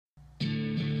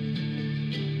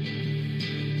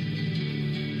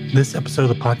This episode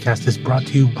of the podcast is brought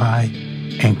to you by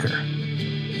Anchor.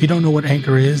 If you don't know what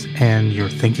Anchor is and you're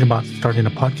thinking about starting a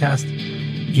podcast,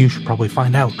 you should probably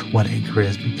find out what Anchor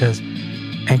is, because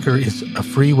Anchor is a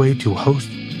free way to host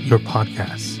your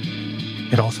podcasts.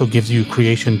 It also gives you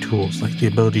creation tools like the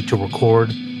ability to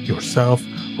record yourself,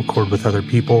 record with other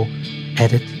people,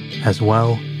 edit as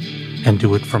well, and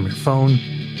do it from your phone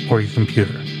or your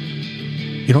computer.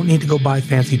 You don't need to go buy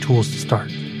fancy tools to start.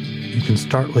 You can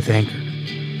start with Anchor.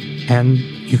 And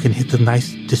you can hit the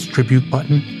nice distribute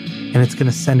button, and it's going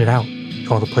to send it out to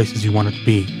all the places you want it to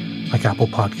be, like Apple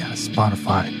Podcasts,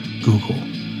 Spotify, Google,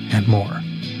 and more.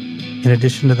 In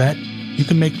addition to that, you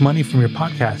can make money from your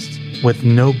podcasts with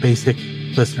no basic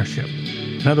listenership.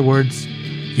 In other words,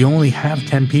 if you only have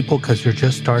 10 people because you're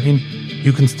just starting,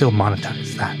 you can still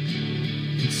monetize that.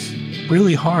 It's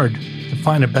really hard to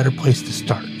find a better place to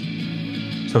start.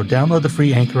 So download the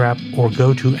free Anchor app or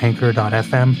go to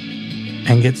anchor.fm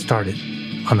and get started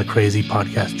on the crazy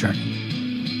podcast journey.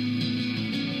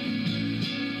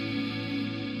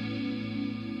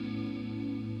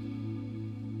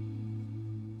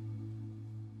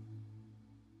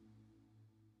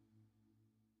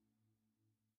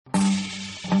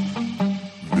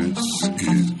 This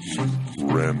is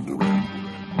Random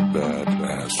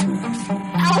Badassery.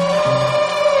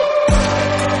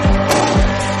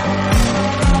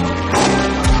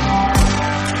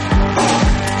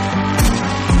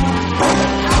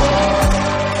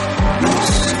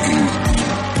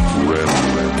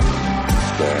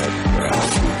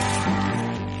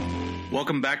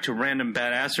 Welcome back to Random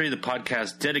Badassery, the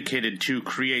podcast dedicated to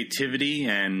creativity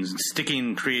and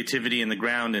sticking creativity in the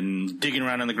ground and digging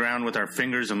around in the ground with our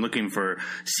fingers and looking for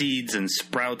seeds and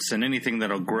sprouts and anything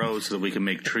that'll grow so that we can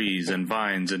make trees and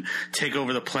vines and take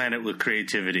over the planet with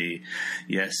creativity.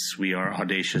 Yes, we are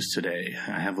audacious today.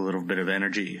 I have a little bit of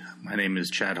energy. My name is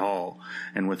Chad Hall,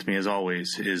 and with me as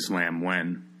always is Lam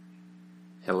Wen.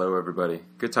 Hello, everybody.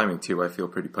 Good timing, too. I feel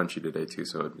pretty punchy today, too,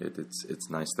 so it's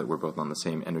nice that we're both on the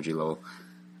same energy level.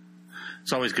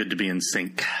 It's always good to be in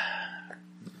sync.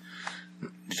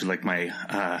 Did you like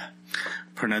my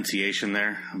pronunciation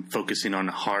there? I'm focusing on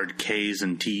hard K's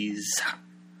and T's.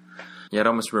 Yeah, it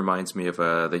almost reminds me of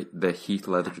the Heath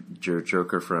Ledger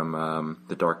Joker from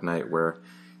The Dark Knight, where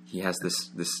he has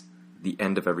the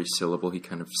end of every syllable, he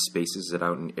kind of spaces it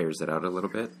out and airs it out a little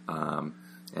bit.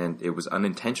 And it was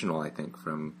unintentional, I think,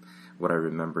 from what I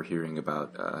remember hearing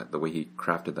about the way he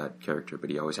crafted that character. But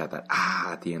he always had that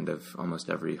at the end of almost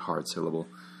every hard syllable.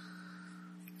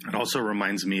 It also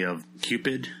reminds me of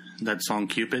Cupid, that song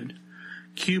Cupid.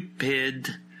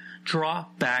 Cupid, draw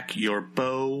back your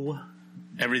bow.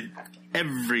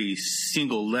 Every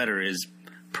single letter is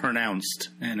pronounced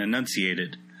and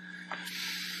enunciated.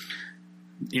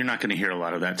 You're not going to hear a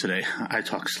lot of that today. I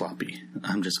talk sloppy.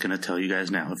 I'm just going to tell you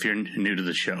guys now, if you're new to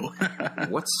the show.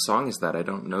 What song is that? I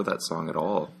don't know that song at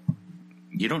all.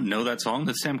 You don't know that song?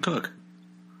 That's Sam Cooke.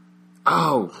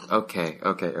 Oh, okay.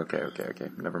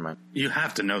 Never mind. You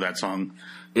have to know that song.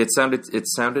 It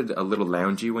sounded a little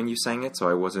loungy when you sang it, so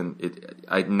I wasn't.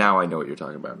 Now I know what you're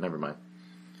talking about. Never mind.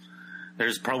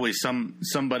 There's probably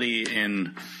somebody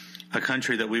in a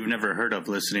country that we've never heard of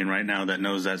listening right now that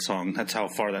knows that song. That's how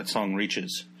far that song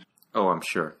reaches. Oh, I'm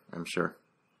sure.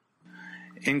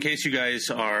 In case you guys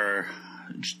are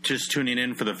just tuning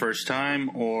in for the first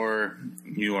time, or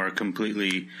you are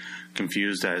completely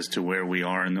confused as to where we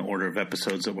are in the order of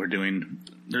episodes that we're doing,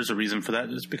 there's a reason for that.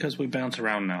 It's because we bounce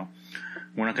around now.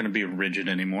 We're not going to be rigid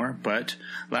anymore, but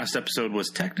last episode was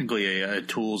technically a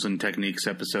tools and techniques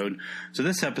episode. So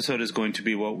this episode is going to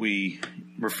be what we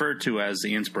refer to as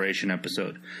the inspiration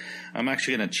episode. I'm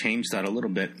actually going to change that a little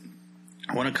bit.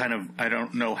 I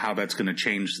don't know how that's going to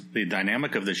change the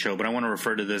dynamic of the show, but I want to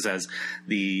refer to this as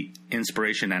the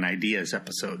inspiration and ideas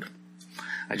episode.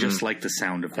 I just like the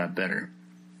sound of that better.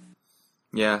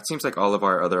 Yeah, it seems like all of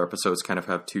our other episodes kind of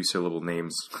have two-syllable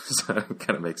names, so it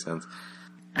kind of makes sense.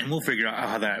 And we'll figure out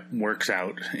how that works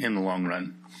out in the long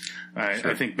run.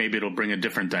 Sure. I think maybe it'll bring a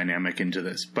different dynamic into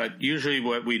this. But usually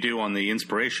what we do on the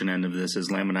inspiration end of this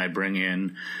is Lam and I bring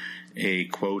in a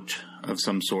quote of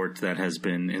some sort that has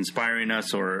been inspiring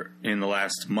us or in the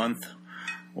last month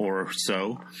or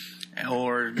so,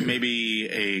 or maybe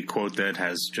a quote that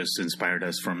has just inspired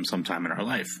us from some time in our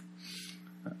life.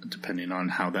 Depending on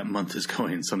how that month is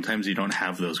going. Sometimes you don't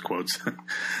have those quotes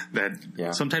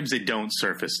sometimes they don't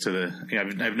surface to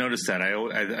the, I've noticed that.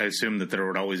 I assume that there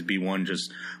would always be one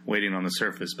just waiting on the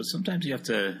surface, but sometimes you have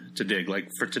to dig. Like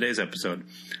for today's episode,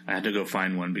 I had to go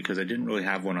find one because I didn't really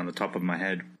have one on the top of my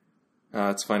head.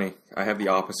 It's funny. I have the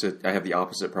opposite. I have the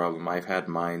opposite problem. I've had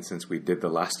mine since we did the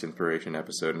last inspiration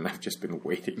episode, and I've just been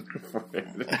waiting for it.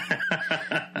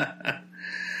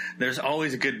 There's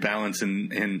always a good balance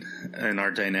in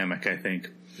our dynamic, I think.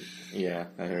 Yeah,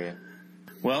 I hear you.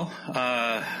 Well,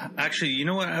 actually, you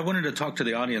know what? I wanted to talk to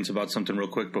the audience about something real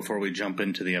quick before we jump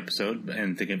into the episode,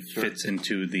 and think it fits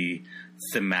into the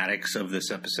thematics of this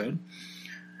episode.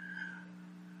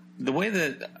 The way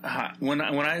that when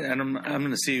I and I'm going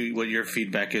to see what your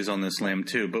feedback is on this, Lamb,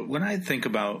 too. But when I think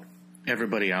about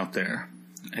everybody out there,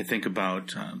 I think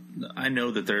about I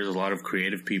know that there's a lot of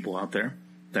creative people out there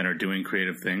that are doing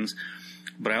creative things,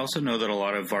 but I also know that a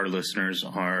lot of our listeners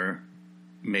are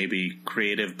maybe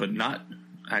creative but not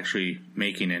actually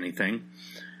making anything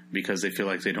because they feel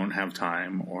like they don't have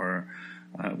time, or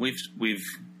we've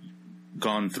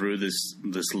gone through this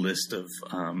list of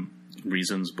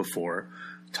reasons before.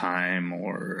 Time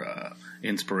or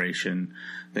inspiration,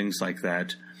 things like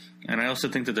that. And I also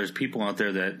think that there's people out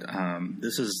there that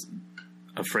this is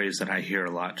a phrase that I hear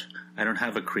a lot. I don't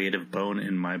have a creative bone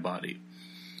in my body.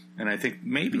 And I think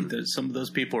maybe that some of those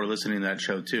people are listening to that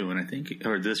show too. And I think,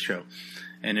 or this show.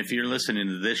 And if you're listening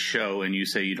to this show and you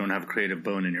say you don't have a creative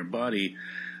bone in your body,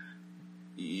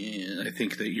 I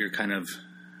think that you're kind of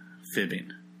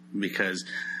fibbing, because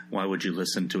why would you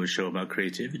listen to a show about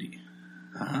creativity?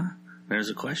 There's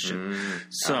a question.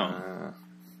 So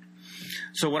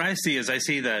what I see is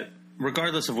that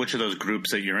regardless of which of those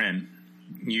groups that you're in,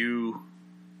 you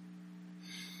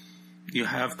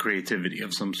have creativity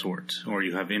of some sort, or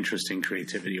you have interest in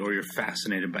creativity, or you're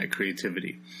fascinated by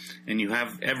creativity, and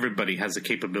everybody has the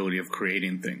capability of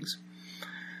creating things.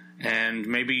 And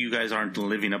maybe you guys aren't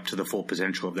living up to the full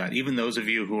potential of that. Even those of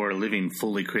you who are living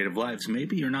fully creative lives,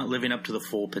 maybe you're not living up to the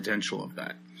full potential of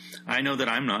that. I know that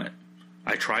I'm not.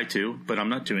 I try to, but I'm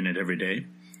not doing it every day.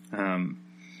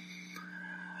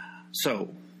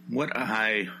 So what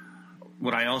I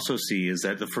also see is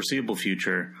that the foreseeable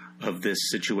future of this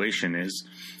situation is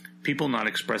people not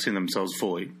expressing themselves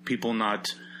fully, people not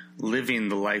living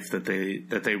the life that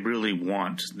they really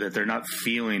want, that they're not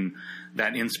feeling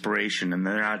that inspiration, and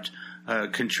they're not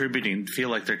feel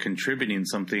like they're contributing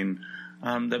something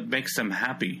that makes them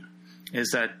happy.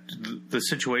 Is that the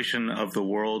situation of the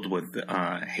world with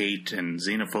hate and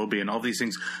xenophobia and all these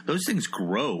things, those things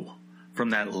grow from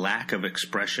that lack of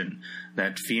expression,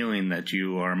 that feeling that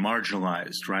you are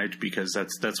marginalized, right? Because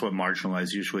that's what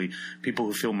marginalized usually, people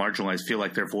who feel marginalized feel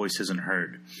like their voice isn't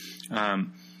heard.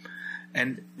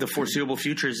 And the foreseeable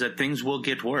future is that things will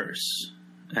get worse.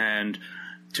 And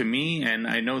to me, and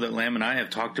I know that Lamb and I have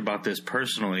talked about this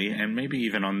personally, and maybe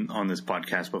even on this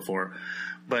podcast before,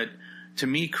 but to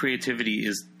me, creativity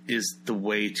is the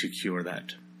way to cure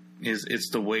that. It's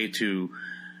the way to,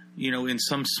 in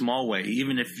some small way,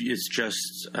 even if it's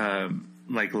just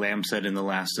like Lamb said in the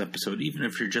last episode, even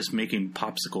if you're just making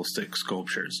popsicle stick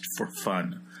sculptures for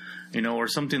fun, or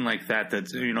something like that.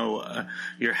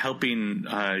 You're helping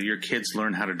your kids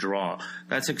learn how to draw.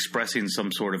 That's expressing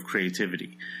some sort of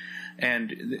creativity,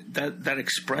 and that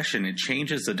expression, it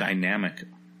changes the dynamic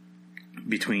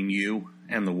between you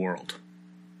and the world.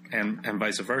 And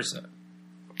vice versa.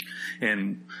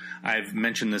 And I've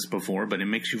mentioned this before, but it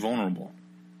makes you vulnerable.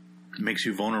 It makes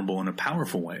you vulnerable in a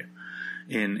powerful way,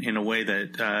 in a way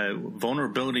that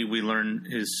vulnerability, we learn,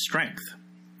 is strength.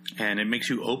 And it makes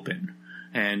you open,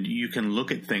 and you can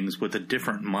look at things with a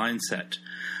different mindset.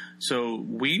 So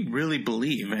we really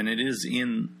believe, and it is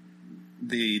in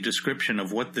the description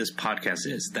of what this podcast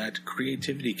is, that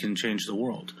creativity can change the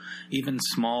world. Even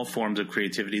small forms of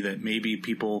creativity that maybe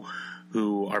people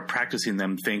who are practicing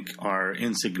them think are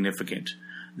insignificant.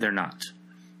 They're not.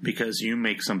 Because you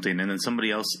make something and then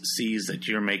somebody else sees that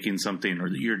you're making something, or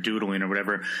that you're doodling or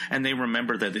whatever, and they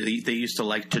remember that they used to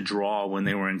like to draw when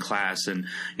they were in class, and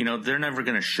they're never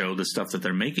going to show the stuff that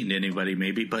they're making to anybody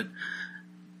maybe, but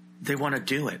they want to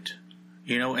do it.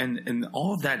 And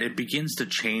all of that, it begins to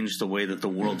change the way that the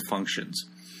world functions.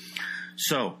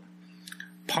 So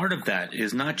part of that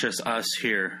is not just us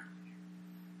here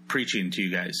preaching to you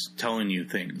guys, telling you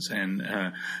things,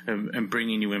 and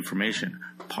bringing you information.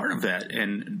 Part of that,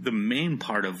 and the main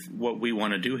part of what we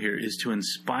want to do here, is to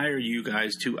inspire you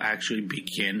guys to actually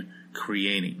begin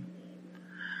creating.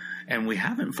 And we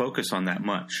haven't focused on that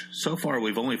much. So far,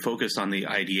 we've only focused on the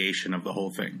ideation of the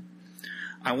whole thing.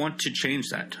 I want to change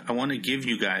that. I want to give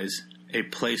you guys a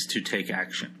place to take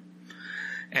action.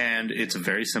 And it's a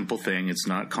very simple thing. It's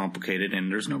not complicated,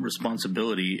 and there's no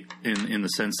responsibility in the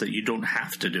sense that you don't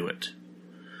have to do it.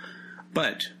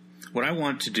 But what I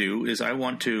want to do is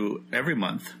every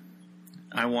month,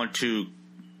 I want to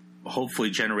hopefully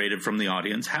generate it from the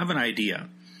audience, have an idea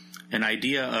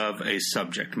of a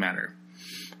subject matter.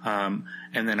 And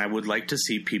then I would like to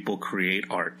see people create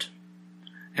art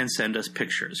and send us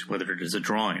pictures, whether it is a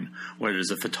drawing, whether it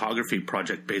is a photography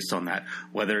project based on that,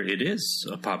 whether it is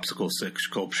a popsicle stick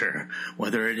sculpture,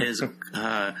 whether it is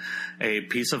a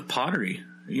piece of pottery,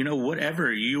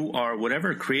 whatever you are,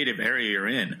 whatever creative area you're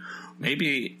in.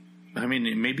 Maybe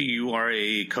you are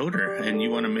a coder and you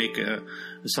want to make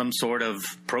some sort of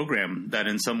program that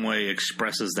in some way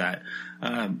expresses that.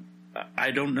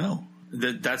 I don't know.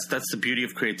 That's the beauty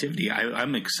of creativity.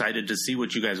 I'm excited to see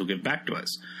what you guys will give back to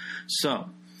us. So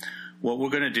what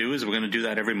we're going to do is we're going to do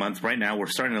that every month. Right now we're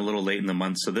starting a little late in the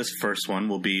month, so this first one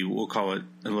we'll call it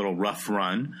a little rough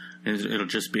run. It'll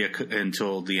just be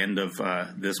until the end of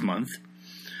this month.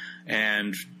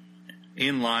 And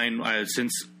in line,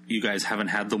 since you guys haven't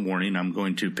had the warning, I'm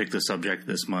going to pick the subject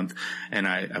this month. And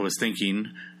I was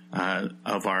thinking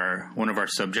of one of our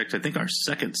subjects, I think our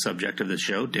second subject of the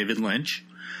show, David Lynch.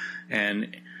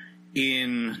 And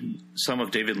in some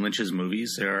of David Lynch's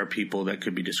movies, there are people that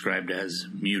could be described as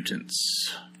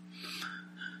mutants.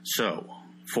 So,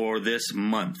 for this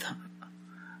month,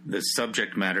 the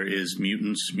subject matter is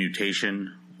mutants,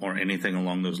 mutation, or anything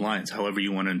along those lines, however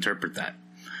you want to interpret that.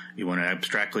 You want to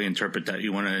abstractly interpret that.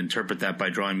 You want to interpret that by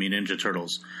drawing me Ninja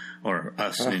Turtles, or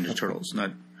us Ninja Turtles.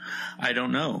 I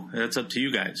don't know. That's up to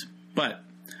you guys. But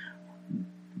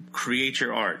create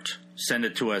your art. Send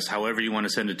it to us however you want to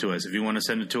send it to us. If you want to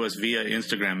send it to us via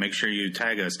Instagram, make sure you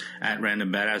tag us at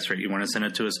Random Badassery. You want to send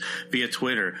it to us via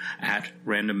Twitter at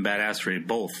Random Badassery.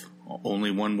 Both.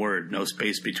 Only one word. No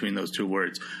space between those two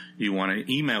words. You want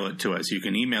to email it to us. You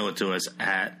can email it to us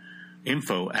at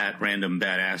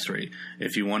info@randombadassery.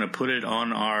 If you want to put it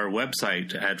on our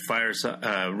website at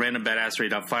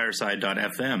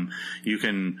randombadassery.fireside.fm, you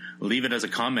can leave it as a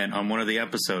comment on one of the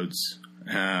episodes.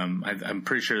 I'm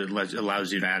pretty sure it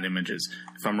allows you to add images.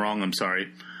 If I'm wrong, I'm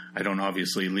sorry. I don't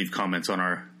obviously leave comments on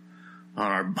our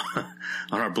on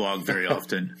our blog very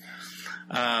often.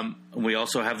 We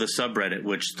also have the subreddit,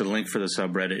 which the link for the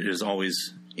subreddit is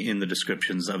always in the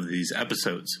descriptions of these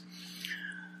episodes.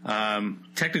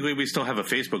 Technically, we still have a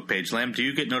Facebook page. Lamb, do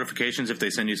you get notifications if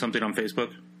they send you something on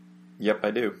Facebook? Yep,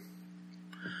 I do.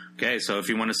 Okay, so if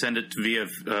you want to send it via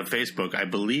Facebook, I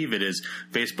believe it is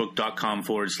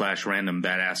facebook.com/random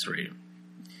badassery.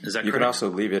 Is that correct? You can also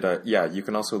leave it. You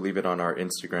can also leave it on our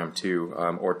Instagram too,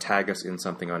 or tag us in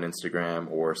something on Instagram,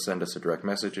 or send us a direct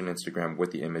message on Instagram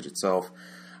with the image itself.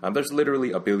 There's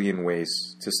literally a billion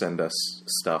ways to send us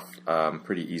stuff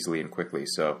pretty easily and quickly.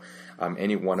 So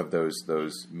any one of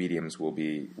those mediums will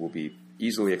be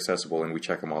easily accessible, and we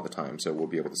check them all the time, so we'll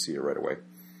be able to see it right away.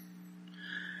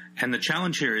 And the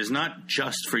challenge here is not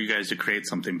just for you guys to create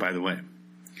something, by the way.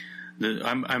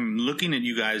 I'm looking at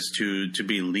you guys to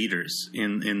be leaders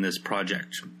in this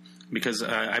project, because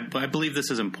I believe this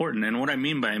is important. And what I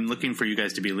mean by I'm looking for you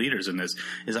guys to be leaders in this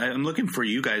is I'm looking for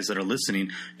you guys that are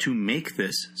listening to make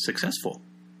this successful,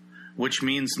 which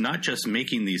means not just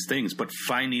making these things, but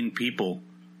finding people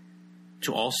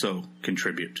to also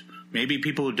contribute. Maybe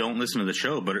people who don't listen to the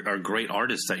show but are great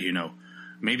artists that you know.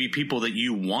 Maybe people that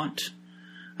you want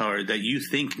or that you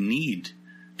think need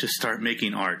to start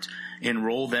making art.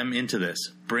 Enroll them into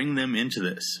this. Bring them into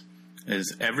this.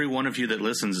 As every one of you that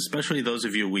listens, especially those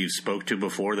of you we've spoke to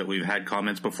before, that we've had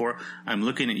comments before, I'm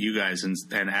looking at you guys and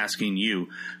asking you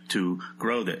to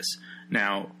grow this.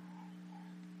 Now,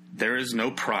 there is no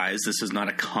prize. This is not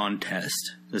a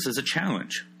contest. This is a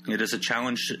challenge. It is a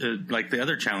challenge like the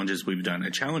other challenges we've done,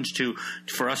 a challenge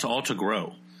for us all to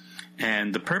grow.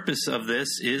 And the purpose of this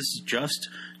is just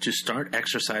to start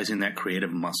exercising that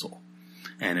creative muscle.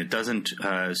 And it doesn't,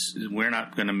 we're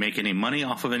not going to make any money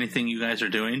off of anything you guys are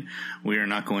doing. We are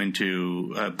not going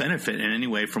to benefit in any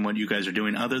way from what you guys are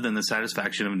doing other than the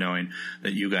satisfaction of knowing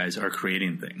that you guys are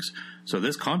creating things. So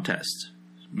this contest,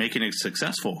 making it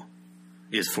successful,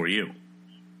 is for you.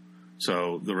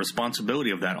 So the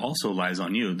responsibility of that also lies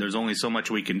on you. There's only so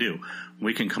much we can do.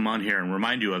 We can come on here and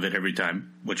remind you of it every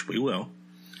time, which we will,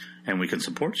 and we can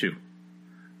support you.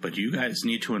 But you guys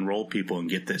need to enroll people and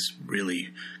get this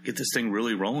thing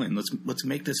really rolling. Let's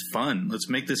make this fun. Let's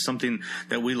make this something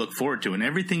that we look forward to. And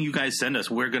everything you guys send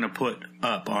us, we're going to put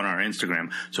up on our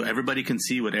Instagram so everybody can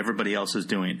see what everybody else is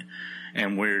doing.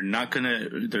 And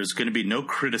there's going to be no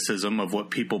criticism of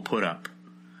what people put up.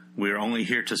 We're only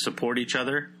here to support each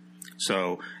other.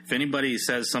 So if anybody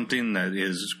says something that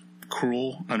is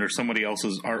cruel under somebody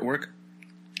else's artwork,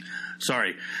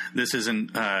 sorry, this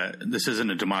isn't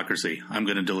a democracy. I'm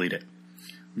going to delete it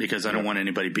because I don't want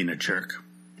anybody being a jerk,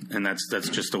 and that's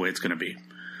just the way it's going to be.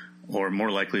 Or more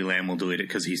likely, Lamb will delete it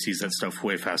because he sees that stuff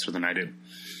way faster than I do.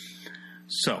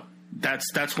 So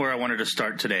That's where I wanted to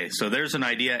start today. So there's an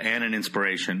idea and an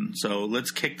inspiration. So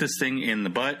let's kick this thing in the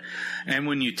butt. And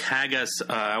when you tag us,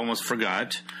 I almost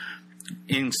forgot,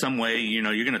 in some way, you're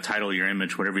going to title your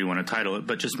image whatever you want to title it,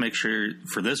 but just make sure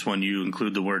for this one you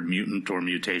include the word mutant or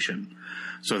mutation,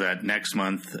 so that next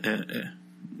month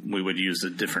we would use a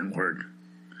different word.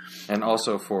 And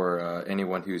also for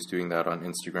anyone who's doing that on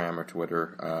Instagram or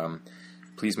Twitter,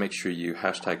 please make sure you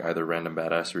hashtag either Random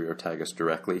Badassery or tag us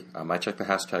directly. I check the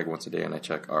hashtag once a day, and I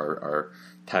check our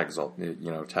tags,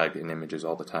 tagged in images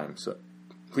all the time. So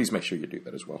please make sure you do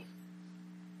that as well.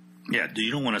 Yeah,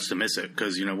 you don't want us to miss it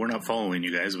because, we're not following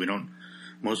you guys.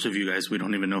 Most of you guys, we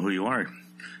don't even know who you are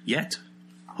yet.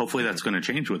 Hopefully that's going to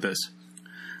change with this.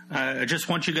 I just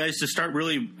want you guys to start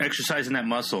really exercising that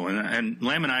muscle. And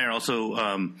Lamb and I are also,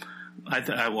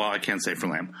 I can't say for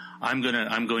Lamb. I'm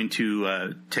going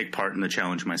to take part in the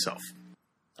challenge myself.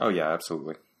 Oh yeah,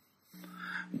 absolutely.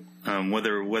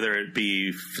 Whether it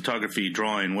be photography,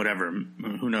 drawing, whatever,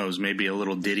 who knows? Maybe a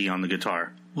little ditty on the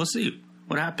guitar. We'll see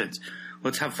what happens.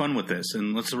 Let's have fun with this,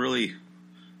 and let's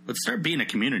start being a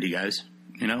community, guys.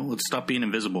 Let's stop being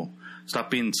invisible. Stop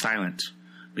being silent,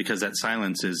 because that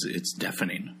silence it's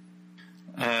deafening.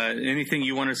 Anything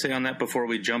you want to say on that before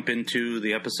we jump into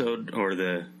the episode or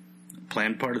the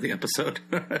planned part of the episode?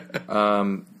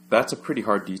 That's a pretty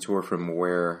hard detour from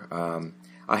where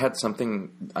I had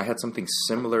something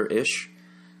similar-ish.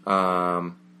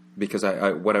 Because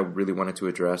what I really wanted to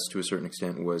address to a certain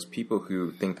extent was people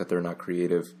who think that they're not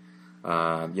creative.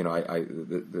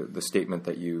 The statement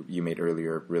that you made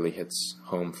earlier really hits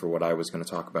home for what I was going to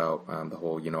talk about. The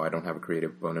whole, I don't have a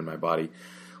creative bone in my body.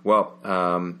 Well,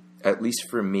 at least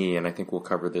for me, and I think we'll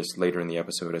cover this later in the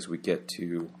episode as we get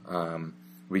to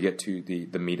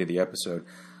the meat of the episode.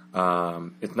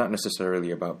 It's not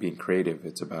necessarily about being creative;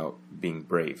 it's about being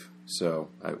brave. So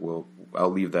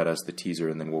I'll leave that as the teaser,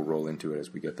 and then we'll roll into it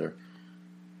as we get there.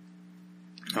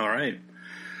 All right.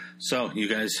 So you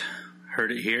guys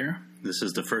heard it here. This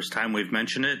is the first time we've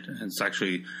mentioned it. It's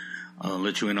actually, I'll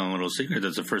let you in on a little secret.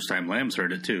 That's the first time Lamb's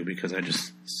heard it too, because I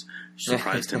just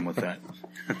surprised him with that.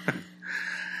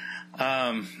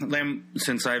 Lamb,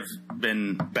 since I've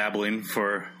been babbling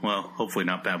hopefully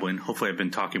not babbling, hopefully I've been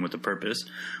talking with a purpose,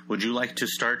 would you like to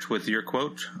start with your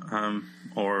quote,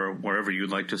 or wherever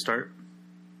you'd like to start?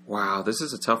 Wow, this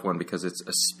is a tough one because it's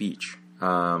a speech. So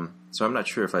I'm not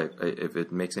sure if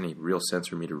it makes any real sense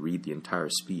for me to read the entire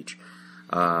speech.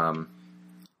 And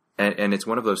it's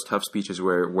one of those tough speeches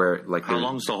where like how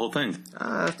long's the whole thing?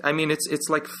 It's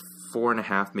like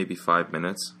 4.5, maybe 5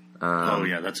 minutes. Oh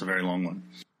yeah, that's a very long one.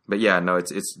 But yeah, no,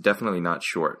 it's definitely not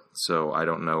short. So I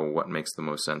don't know what makes the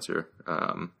most sense here.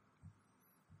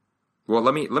 Well,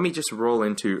 let me just roll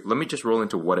into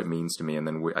what it means to me, and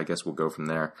then I guess we'll go from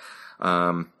there.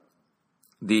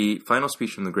 The final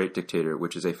speech from The Great Dictator,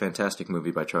 which is a fantastic movie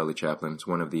by Charlie Chaplin. It's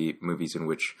one of the movies in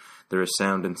which there is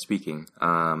sound and speaking.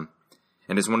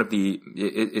 And it's one of the,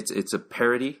 it's a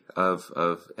parody of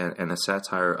and a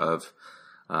satire of,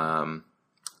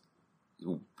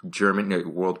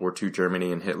 World War II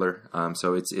Germany and Hitler.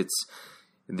 So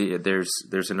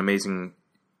there's an amazing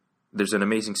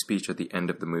speech at the end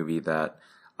of the movie that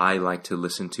I like to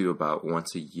listen to about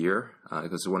once a year,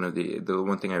 because the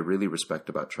one thing I really respect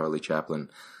about Charlie Chaplin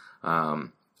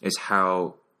is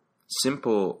how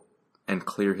simple and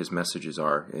clear his messages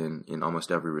are in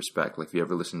almost every respect. Like if you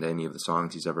ever listen to any of the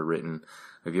songs he's ever written,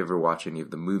 if you ever watch any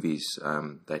of the movies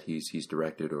that he's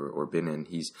directed or been in,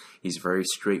 he's very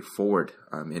straightforward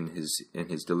in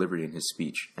his delivery in his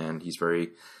speech, and he's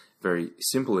very very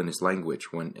simple in his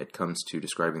language when it comes to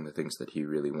describing the things that he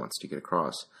really wants to get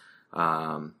across.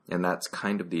 And that's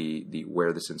kind of the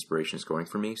where this inspiration is going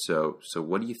for me. So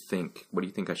what do you think? What do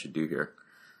you think I should do here?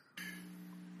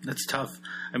 That's tough.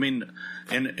 I mean,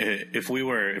 and if we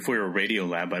were Radio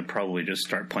Lab, I'd probably just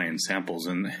start playing samples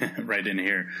and right in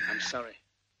here. I'm sorry,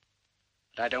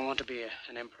 but I don't want to be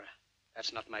an emperor.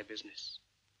 That's not my business.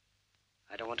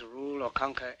 I don't want to rule or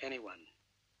conquer anyone.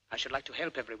 I should like to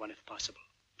help everyone if possible.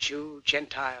 Jew,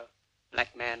 Gentile,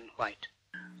 black man, white.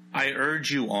 I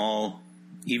urge you all,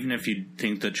 even if you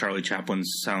think that Charlie Chaplin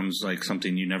sounds like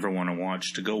something you never want to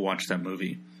watch, to go watch that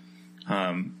movie.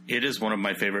 It is one of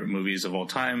my favorite movies of all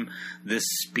time. This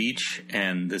speech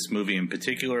and this movie in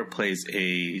particular plays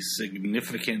a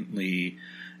significantly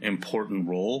important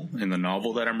role in the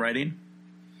novel that I'm writing.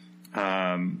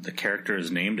 The character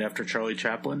is named after Charlie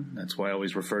Chaplin. That's why I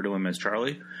always refer to him as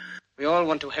Charlie. We all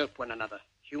want to help one another.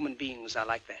 Human beings are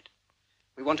like that.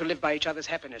 We want to live by each other's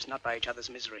happiness, not by each other's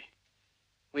misery.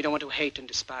 We don't want to hate and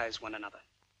despise one another.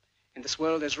 In this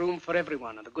world, there's room for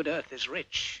everyone, and the good earth is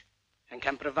rich and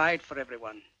can provide for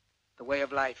everyone. The way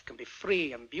of life can be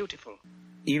free and beautiful.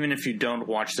 Even if you don't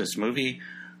watch this movie,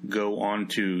 go on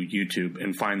to YouTube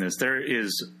and find this. There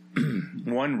is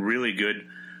one really good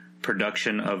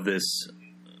production of this.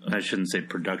 I shouldn't say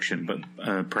production,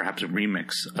 but perhaps a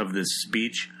remix of this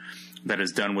speech that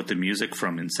is done with the music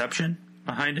from Inception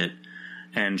behind it,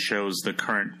 and shows the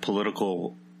current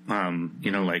political,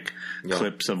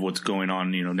 clips of what's going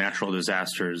on, natural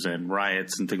disasters and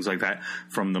riots and things like that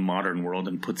from the modern world,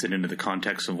 and puts it into the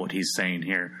context of what he's saying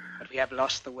here. But we have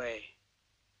lost the way.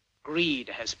 Greed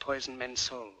has poisoned men's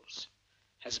souls,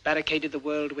 has barricaded the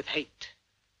world with hate,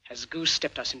 has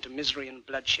goose-stepped us into misery and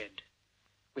bloodshed.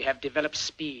 We have developed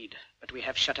speed, but we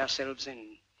have shut ourselves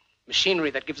in.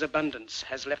 Machinery that gives abundance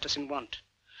has left us in want.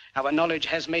 Our knowledge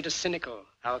has made us cynical,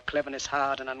 our cleverness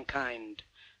hard and unkind.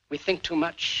 We think too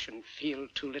much and feel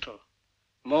too little.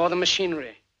 More than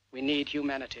machinery, we need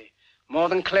humanity. More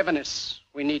than cleverness,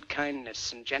 we need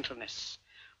kindness and gentleness.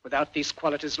 Without these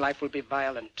qualities, life will be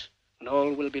violent, and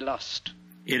all will be lost.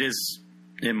 It is,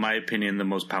 in my opinion, the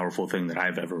most powerful thing that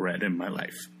I've ever read in my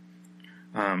life.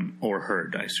 Or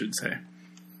heard, I should say.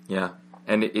 Yeah,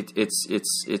 and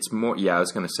it's more. Yeah, I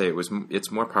was going to say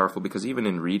it's more powerful because even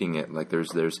in reading it, like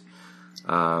it's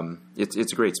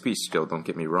a great speech still. Don't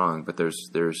get me wrong, but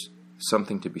there's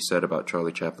something to be said about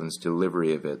Charlie Chaplin's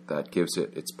delivery of it that gives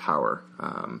it its power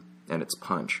and its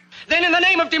punch. Then, in the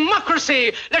name of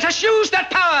democracy, let us use that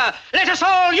power. Let us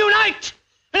all unite.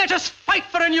 Let us fight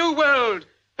for a new world,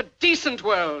 a decent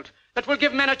world. That will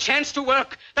give men a chance to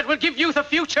work, that will give youth a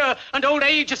future and old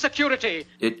age a security.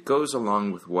 It goes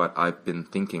along with what I've been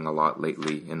thinking a lot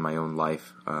lately in my own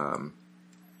life.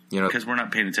 Because we're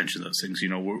not paying attention to those things.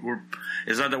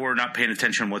 It's not that we're not paying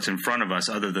attention to what's in front of us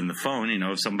other than the phone.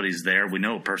 If somebody's there, we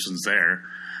know a person's there.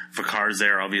 If a car's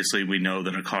there, obviously we know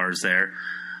that a car's there.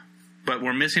 But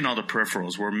we're missing all the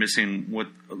peripherals. We're missing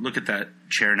look at that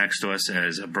chair next to us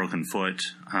as a broken foot.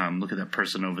 Look at that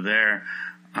person over there.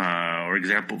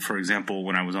 For example,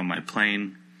 when I was on my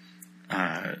plane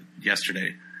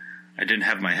yesterday, I didn't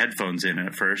have my headphones in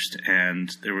at first, and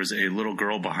there was a little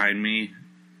girl behind me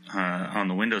on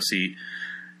the window seat,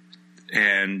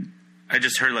 and I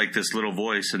just heard like this little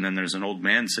voice, and then there's an old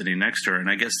man sitting next to her, and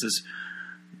I guess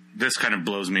this kind of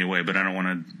blows me away, but I don't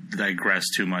want to digress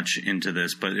too much into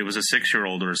this, but it was a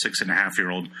 6-year-old or a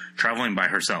 6.5-year-old traveling by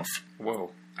herself.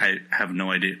 Whoa. I have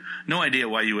no idea. No idea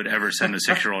why you would ever send a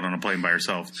 6-year-old on a plane by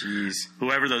herself. Jeez.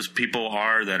 Whoever those people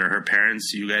are that are her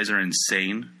parents, you guys are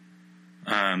insane.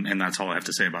 And that's all I have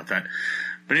to say about that.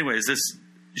 But anyways, this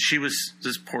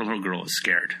poor little girl is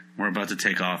scared. We're about to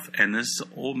take off. And this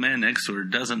old man next to her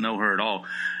doesn't know her at all.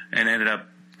 And ended up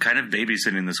kind of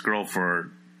babysitting this girl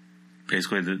for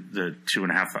basically the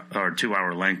 2.5 or 2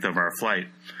 hour length of our flight.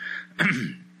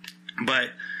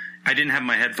 But I didn't have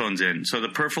my headphones in, so the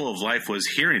peripheral of life was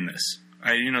hearing this.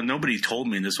 Nobody told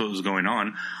me this was going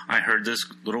on. I heard this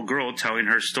little girl telling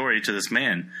her story to this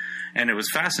man, and it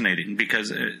was fascinating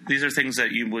because these are things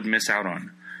that you would miss out on.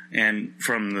 And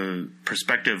from the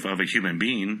perspective of a human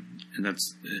being,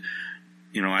 that's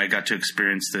I got to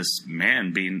experience this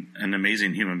man being an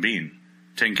amazing human being,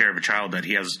 taking care of a child that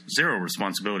he has zero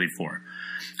responsibility for.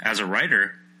 As a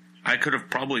writer, I could have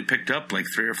probably picked up like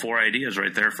 3 or 4 ideas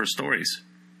right there for stories.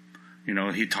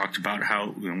 He talked about how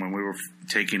when we were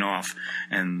taking off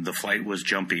and the flight was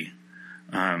jumpy,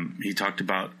 he talked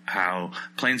about how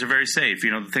planes are very safe.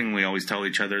 The thing we always tell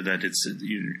each other that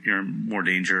you're in more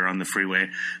danger on the freeway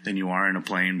than you are in a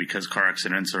plane because car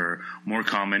accidents are more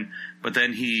common. But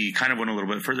then he kind of went a little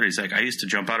bit further. He's like, I used to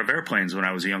jump out of airplanes when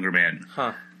I was a younger man.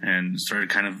 And started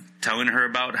kind of telling her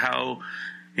about how,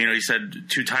 he said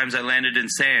 2 times I landed in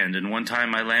sand and 1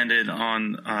 time I landed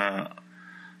on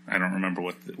I don't remember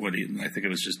what I think it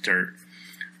was just dirt.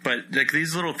 But like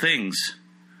these little things,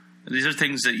 these are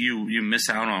things that you miss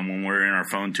out on when we're in our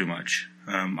phone too much.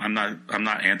 I'm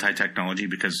not anti-technology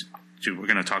because we're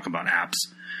going to talk about apps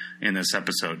in this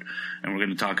episode, and we're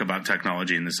going to talk about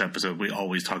technology in this episode. We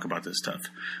always talk about this stuff.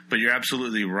 But you're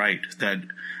absolutely right that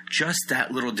just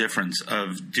that little difference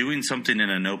of doing something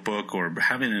in a notebook or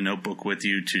having a notebook with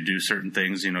you to do certain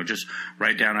things, just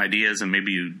write down ideas and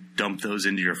maybe you dump those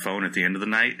into your phone at the end of the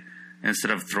night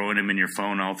instead of throwing them in your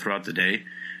phone all throughout the day.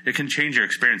 It can change your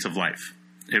experience of life.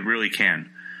 It really can.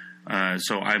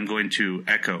 So I'm going to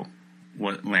echo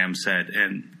what Lamb said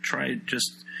and try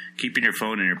just keeping your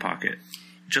phone in your pocket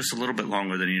just a little bit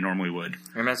longer than you normally would.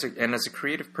 And as a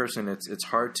creative person, it's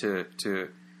hard to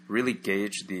really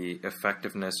gauge the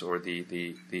effectiveness or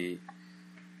the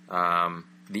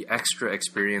extra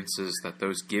experiences that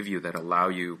those give you that allow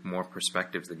you more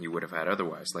perspective than you would have had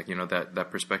otherwise. Like that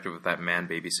perspective of that man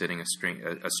babysitting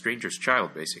a stranger's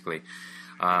child, basically.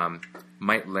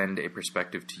 might lend a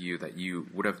perspective to you that you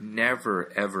would have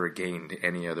never, ever gained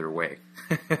any other way.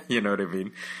 You know what I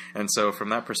mean? And so from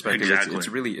that perspective, Exactly.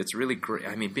 it's really great.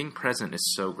 I mean, being present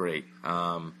is so great.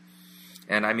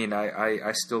 And I mean,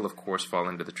 I still, of course, fall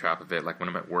into the trap of it. Like when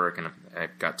I'm at work and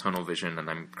I've got tunnel vision and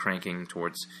I'm cranking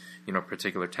towards, you know, a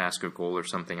particular task or goal or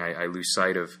something, I lose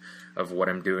sight of what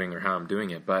I'm doing or how I'm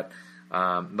doing it. But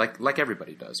like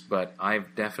everybody does. But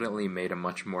I've definitely made a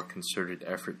much more concerted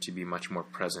effort to be much more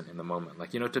present in the moment.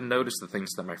 Like, you know, to notice the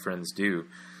things that my friends do,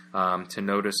 to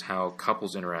notice how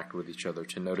couples interact with each other,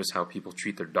 to notice how people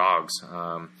treat their dogs.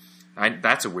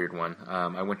 That's a weird one.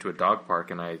 I went to a dog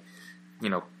park and I, you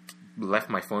know, left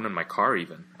my phone in my car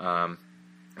even,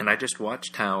 and I just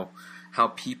watched how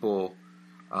people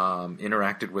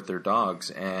interacted with their dogs,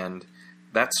 and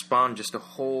that spawned just a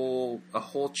whole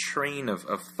train of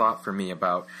thought for me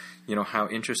about, you know, how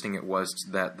interesting it was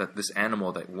that this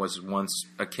animal that was once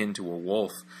akin to a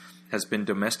wolf has been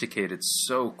domesticated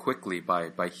so quickly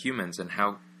by humans, and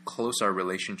how close our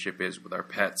relationship is with our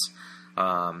pets,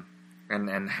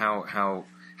 and how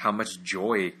much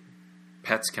joy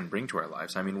pets can bring to our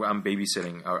lives. I mean, I'm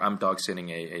dog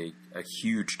sitting a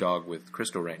huge dog with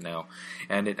Crystal right now,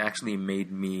 and it actually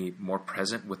made me more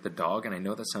present with the dog. And I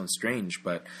know that sounds strange,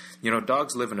 but, you know,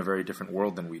 dogs live in a very different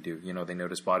world than we do. You know, they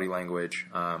notice body language,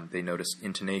 they notice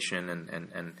intonation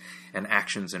and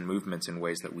actions and movements in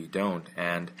ways that we don't.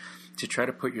 And to try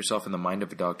to put yourself in the mind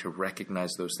of a dog to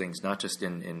recognize those things, not just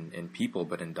in people,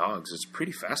 but in dogs, is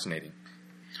pretty fascinating.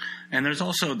 And there's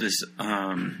also this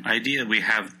idea we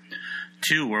have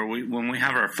too, where when we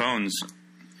have our phones,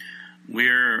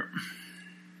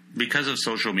 because of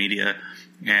social media,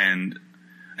 and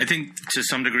I think to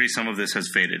some degree some of this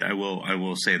has faded. I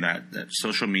will say that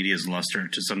social media's luster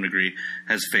to some degree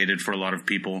has faded for a lot of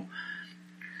people.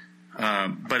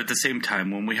 But at the same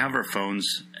time, when we have our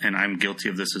phones, and I'm guilty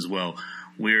of this as well,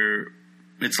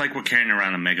 it's like we're carrying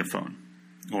around a megaphone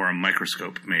or a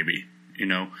microscope, maybe. You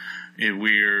know,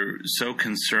 we're so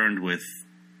concerned with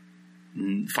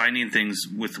finding things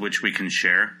with which we can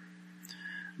share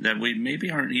that we maybe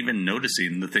aren't even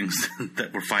noticing the things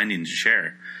that we're finding to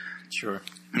share. Sure.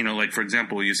 You know, like, for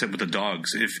example, you said with the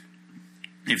dogs,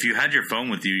 if you had your phone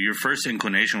with you, your first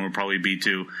inclination would probably be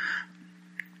to,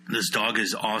 this dog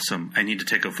is awesome, I need to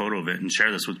take a photo of it and share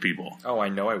this with people. Oh, I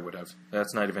know I would have.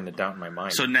 That's not even a doubt in my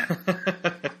mind. So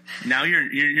now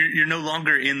you're no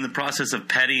longer in the process of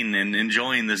petting and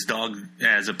enjoying this dog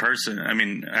as a person. I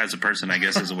mean, as a person, I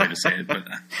guess is a way to say it. But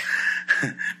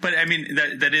I mean,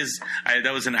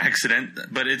 that was an accident,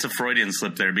 but it's a Freudian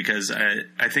slip there, because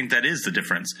I think that is the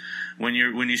difference. When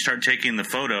you start taking the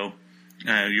photo,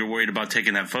 you're worried about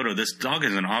taking that photo. This dog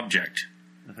is an object.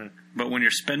 Mm-hmm. But when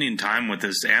you're spending time with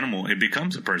this animal, it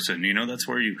becomes a person. You know, that's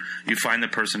where you find the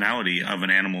personality of an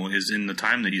animal, is in the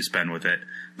time that you spend with it,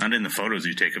 not in the photos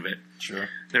you take of it. Sure.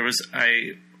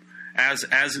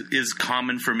 As is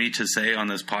common for me to say on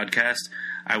this podcast,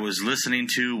 I was listening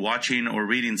to, watching, or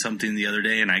reading something the other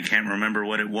day, and I can't remember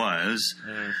what it was.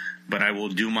 But I will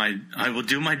do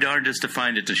my darndest to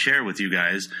find it to share with you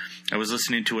guys. I was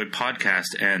listening to a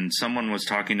podcast, and someone was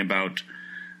talking about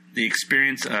the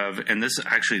experience of, and this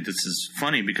is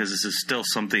funny because this is still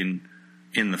something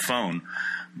in the phone,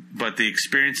 but the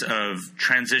experience of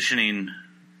transitioning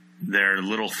their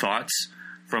little thoughts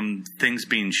from things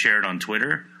being shared on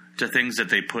Twitter to things that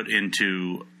they put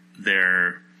into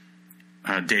their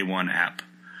Day One app.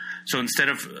 So instead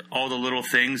of all the little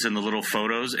things and the little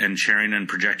photos and sharing and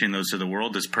projecting those to the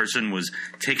world, this person was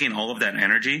taking all of that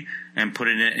energy and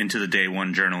putting it into the Day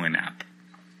One journaling app.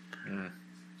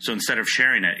 So instead of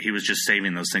sharing it, he was just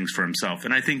saving those things for himself.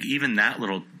 And I think even that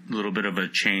little bit of a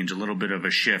change, a little bit of a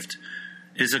shift,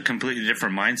 is a completely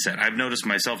different mindset. I've noticed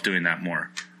myself doing that more.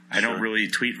 I don't really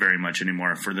tweet very much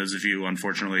anymore. For those of you,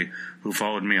 unfortunately, who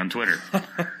followed me on Twitter,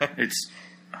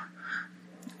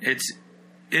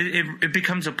 it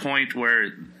becomes a point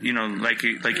where, you know, like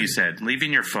you said,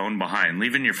 leaving your phone behind,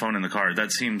 leaving your phone in the car,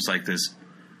 that seems like this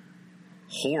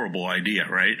horrible idea,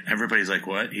 right? Everybody's like,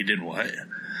 what? He did what?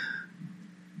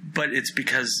 But it's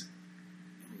because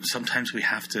sometimes we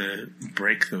have to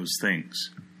break those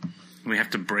things. We have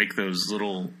to break those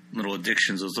little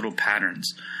addictions, those little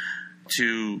patterns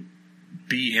to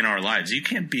be in our lives. You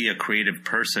can't be a creative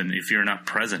person if you're not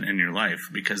present in your life,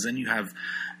 because then you have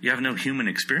no human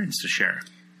experience to share.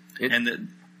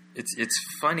 It's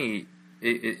funny.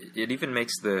 It even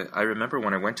makes I remember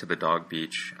when I went to the dog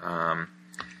beach, and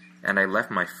I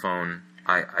left my phone.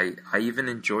 I even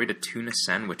enjoyed a tuna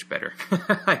sandwich better.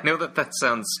 I know that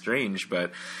sounds strange,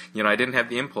 but, you know, I didn't have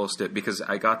the impulse to, because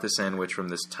I got the sandwich from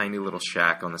this tiny little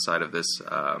shack on the side of this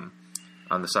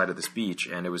on the side of this beach,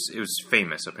 and it was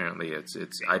famous. Apparently, it's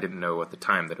I didn't know at the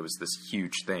time that it was this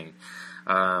huge thing,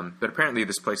 but apparently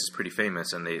this place is pretty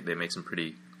famous, and they make some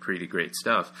pretty great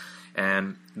stuff.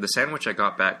 And the sandwich I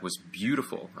got back was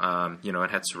beautiful. You know,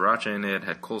 it had sriracha in it,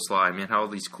 had coleslaw. I mean, it had all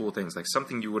these cool things, like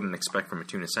something you wouldn't expect from a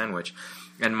tuna sandwich.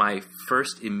 And my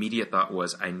first immediate thought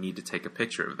was, I need to take a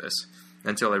picture of this.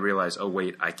 Until I realized, oh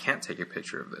wait, I can't take a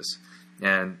picture of this.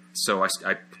 And so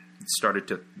I started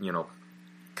to, you know,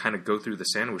 kind of go through the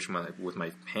sandwich with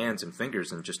my hands and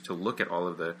fingers, and just to look at all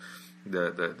of the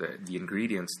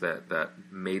ingredients that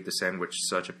made the sandwich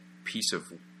such a piece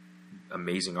of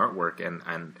amazing artwork.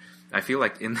 And I feel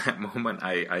like in that moment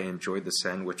I enjoyed the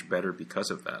sandwich better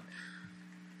because of that.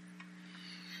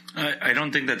 I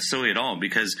don't think that's silly at all,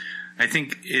 because I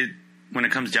think when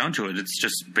it comes down to it, it's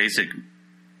just basically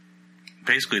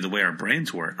the way our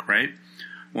brains work, right?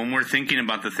 When we're thinking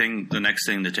about the next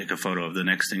thing to take a photo of, the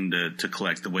next thing to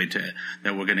collect, the way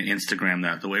that we're going to Instagram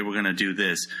that, the way we're going to do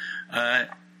this,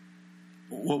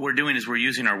 what we're doing is we're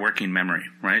using our working memory,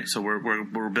 right? So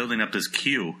we're building up this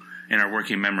queue in our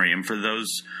working memory. And for those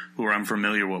who are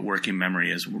unfamiliar what working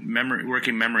memory is,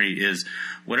 working memory is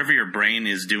whatever your brain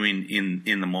is doing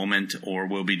in the moment or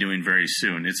will be doing very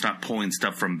soon. It's not pulling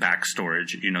stuff from back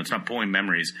storage. You know, it's not pulling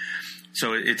memories.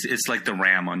 So it's like the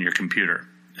RAM on your computer,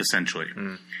 essentially.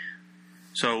 Mm.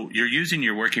 So you're using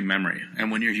your working memory.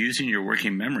 And when you're using your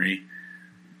working memory,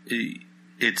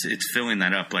 it's filling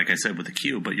that up, like I said, with the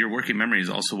queue. But your working memory is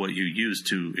also what you use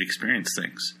to experience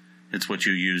things. It's what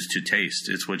you use to taste.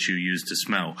 It's what you use to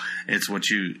smell. It's what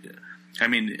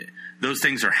those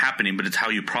things are happening, but it's how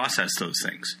you process those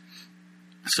things.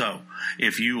 So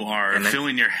if you are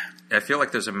filling your... I feel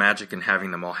like there's a magic in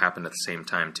having them all happen at the same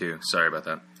time, too. Sorry about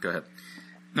that. Go ahead.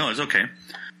 No, it's okay.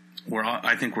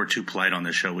 I think we're too polite on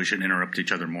this show. We should interrupt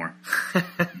each other more.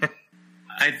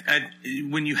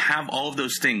 When you have all of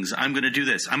those things, I'm going to do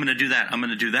this, I'm going to do that, I'm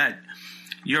going to do that,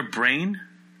 your brain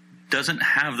doesn't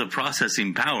have the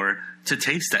processing power to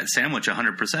taste that sandwich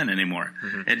 100% anymore.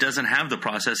 Mm-hmm. It doesn't have the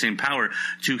processing power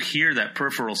to hear that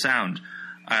peripheral sound.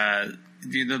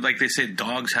 Like they say,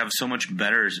 dogs have so much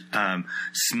better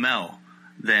smell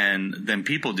than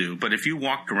people do. But if you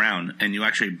walked around and you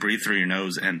actually breathe through your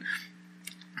nose and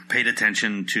paid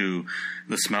attention to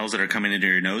the smells that are coming into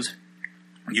your nose,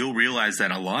 you'll realize that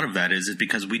a lot of that is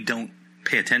because we don't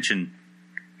pay attention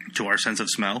to our sense of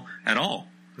smell at all.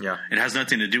 Yeah, it has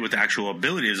nothing to do with the actual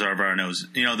abilities of our nose.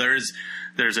 You know, there's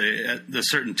a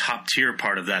certain top tier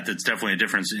part of that's definitely a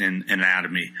difference in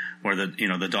anatomy, where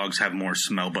the dogs have more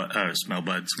smell buds,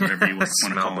 whatever you want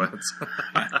to call them.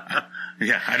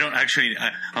 Yeah, I don't actually.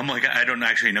 I don't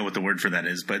actually know what the word for that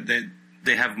is, but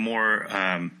they have more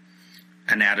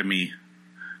anatomy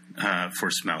for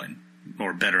smelling,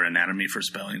 or better anatomy for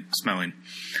smelling.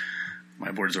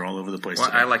 My words are all over the place. Well,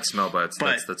 today. I like smell buds.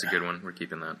 That's a good one. We're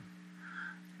keeping that.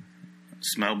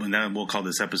 And then we'll call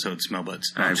this episode Smell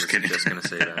Buds. No, I I'm was just kidding. Just going to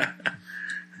say that.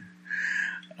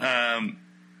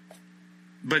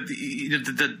 But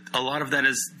a lot of that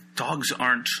is dogs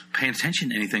aren't paying attention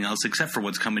to anything else except for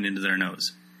what's coming into their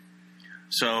nose.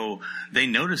 So they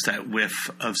notice that whiff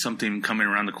of something coming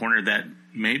around the corner that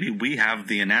maybe we have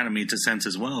the anatomy to sense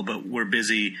as well, but we're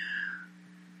busy.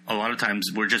 A lot of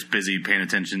times we're just busy paying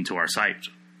attention to our sight.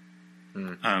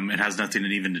 It has nothing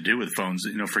even to do with phones.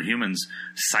 You know, for humans,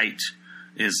 sight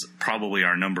is probably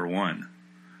our number one.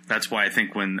 That's why I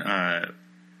think when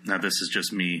now this is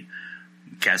just me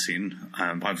guessing.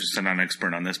 I'm obviously not an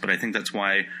expert on this, but I think that's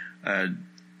why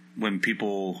when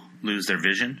people lose their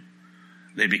vision,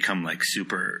 they become like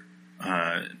super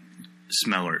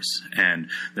smellers, and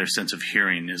their sense of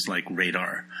hearing is like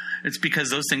radar. It's because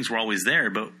those things were always there,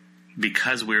 but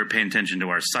because we were paying attention to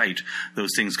our sight,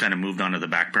 those things kind of moved onto the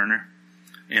back burner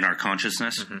in our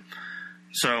consciousness. Mm-hmm.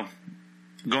 So,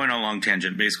 going on a long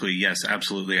tangent, basically, yes,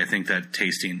 absolutely. I think that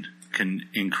tasting can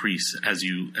increase as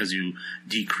you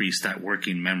decrease that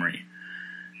working memory.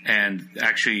 And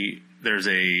actually,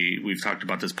 we've talked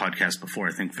about this podcast before,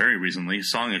 I think very recently,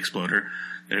 Song Exploder.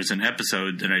 There's an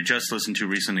episode that I just listened to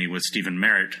recently with Stephen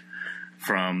Merritt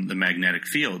from the Magnetic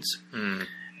Fields. Mm.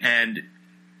 And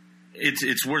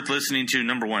it's worth listening to.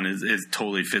 Number one, it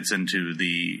totally fits into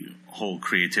the whole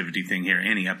creativity thing here.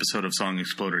 Any episode of Song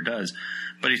Exploder does.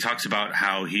 But he talks about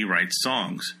how he writes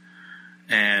songs.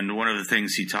 And one of the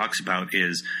things he talks about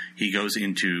is he goes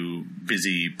into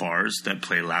busy bars that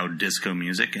play loud disco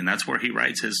music, and that's where he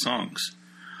writes his songs.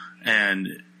 And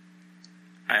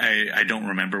I don't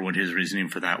remember what his reasoning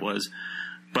for that was,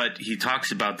 but he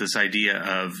talks about this idea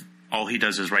of all he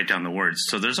does is write down the words.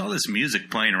 So there's all this music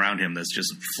playing around him that's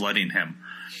just flooding him.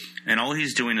 and all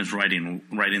he's doing is writing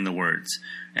the words.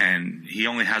 And he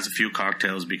only has a few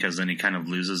cocktails because then he kind of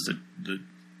loses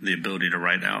the ability to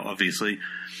write out, obviously.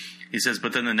 He says,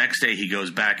 but then the next day he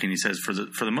goes back and he says, for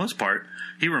the most part,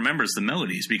 he remembers the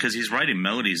melodies because he's writing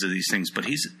melodies of these things, but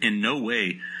he's in no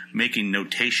way making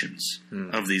notations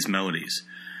of these melodies.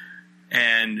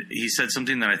 And he said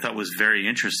something that I thought was very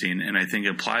interesting, and I think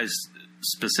applies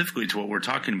specifically to what we're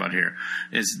talking about here,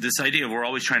 is this idea of we're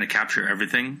always trying to capture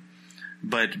everything,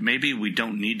 but maybe we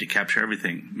don't need to capture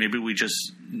everything. Maybe we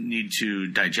just need to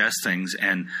digest things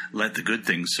and let the good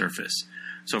things surface.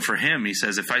 So for him, he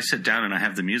says, if I sit down and I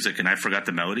have the music and I forgot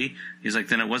the melody, he's like,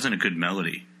 then it wasn't a good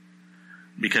melody.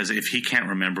 Because if he can't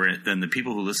remember it, then the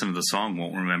people who listen to the song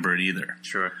won't remember it either.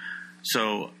 Sure.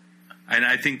 So, and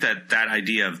I think that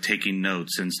idea of taking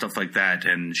notes and stuff like that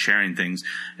and sharing things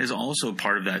is also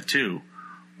part of that too,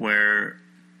 where,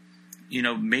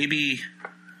 maybe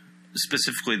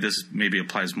specifically this maybe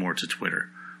applies more to Twitter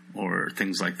or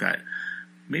things like that.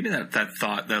 Maybe that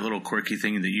thought, that little quirky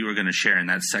thing that you were going to share in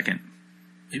that second,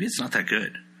 maybe it's not that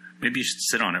good. Maybe you should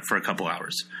sit on it for a couple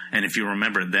hours. And if you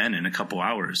remember it then in a couple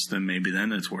hours, then maybe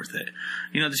then it's worth it.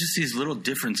 There's just these little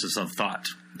differences of thought.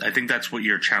 I think that's what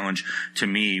your challenge to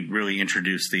me really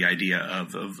introduced, the idea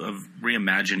of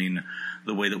reimagining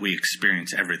the way that we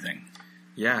experience everything.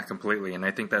 Yeah, completely. And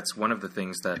I think that's one of the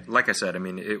things that, like I said, I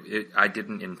mean, I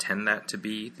didn't intend that to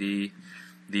be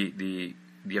the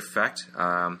effect.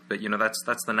 But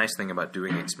that's the nice thing about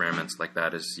doing experiments like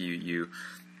that is you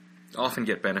often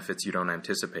get benefits you don't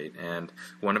anticipate. And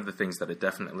one of the things that it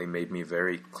definitely made me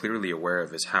very clearly aware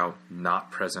of is how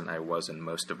not present I was in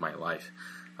most of my life.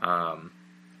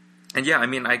 And yeah, I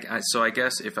mean, so I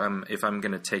guess if I'm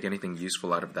going to take anything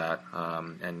useful out of that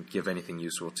and give anything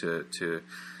useful to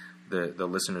the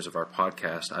listeners of our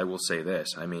podcast, I will say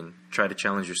this. I mean, try to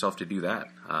challenge yourself to do that.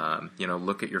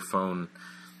 Look at your phone.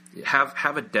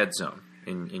 Have a dead zone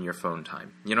in your phone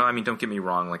time. I mean, don't get me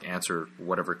wrong, like answer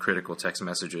whatever critical text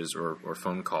messages or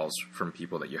phone calls from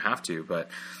people that you have to. But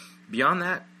beyond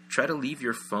that, try to leave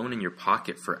your phone in your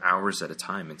pocket for hours at a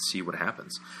time and see what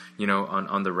happens.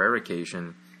 On the rare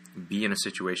occasion, be in a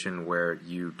situation where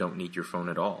you don't need your phone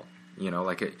at all.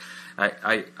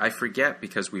 I forget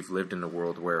because we've lived in a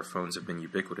world where phones have been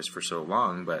ubiquitous for so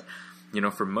long, but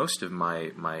for most of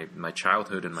my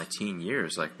childhood and my teen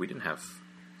years, like we didn't have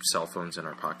cell phones in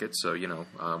our pockets. So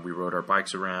we rode our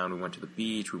bikes around, we went to the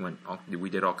beach, we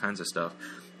did all kinds of stuff,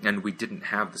 and we didn't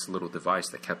have this little device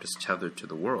that kept us tethered to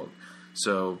the world.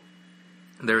 So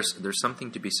there's something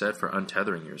to be said for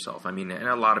untethering yourself. I mean, and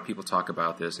a lot of people talk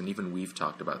about this, and even we've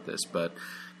talked about this, but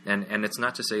and it's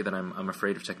not to say that I'm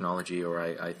afraid of technology or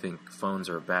I think phones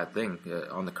are a bad thing.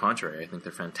 On the contrary, I think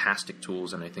they're fantastic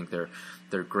tools, and I think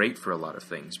they're great for a lot of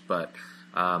things. But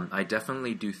I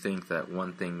definitely do think that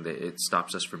one thing that it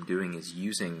stops us from doing is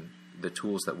using the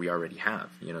tools that we already have,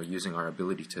 using our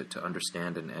ability to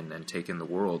understand and take in the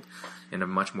world in a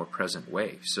much more present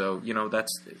way. So,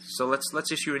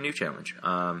 let's issue a new challenge.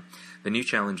 The new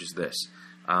challenge is this.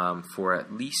 For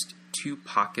at least 2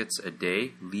 pockets a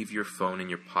day, leave your phone in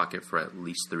your pocket for at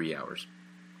least 3 hours.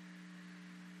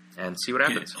 And see what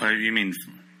happens. You mean,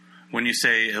 when you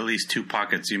say at least 2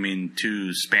 pockets, you mean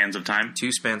 2 spans of time?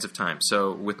 2 spans of time.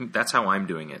 So that's how I'm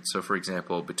doing it. So, for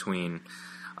example, between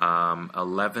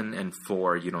 11 and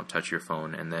 4, you don't touch your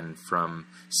phone. And then from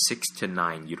 6 to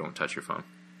 9, you don't touch your phone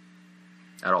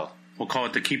at all. We'll call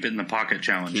it the keep it in the pocket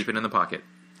challenge. Keep it in the pocket.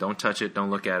 Don't touch it.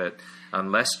 Don't look at it.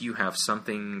 Unless you have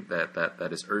something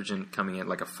that is urgent coming in,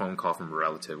 like a phone call from a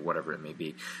relative, whatever it may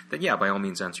be, then yeah, by all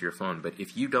means answer your phone. But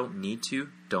if you don't need to,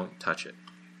 don't touch it.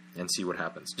 And see what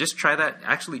happens. Just try that.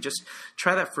 Actually, just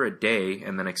try that for a day,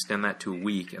 and then extend that to a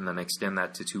week, and then extend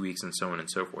that to 2 weeks, and so on and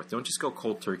so forth. Don't just go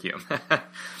cold turkey.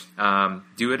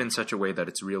 Do it in such a way that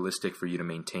it's realistic for you to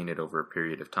maintain it over a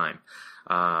period of time.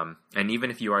 And even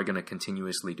if you are going to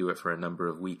continuously do it for a number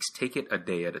of weeks, take it a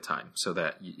day at a time so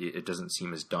that it doesn't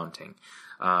seem as daunting.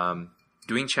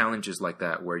 Doing challenges like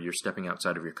that, where you're stepping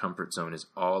outside of your comfort zone, is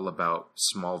all about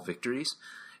small victories.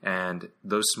 And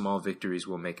those small victories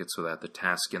will make it so that the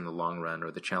task in the long run, or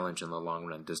the challenge in the long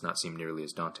run, does not seem nearly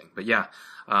as daunting. But yeah,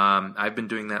 I've been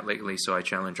doing that lately, so I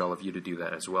challenge all of you to do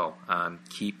that as well.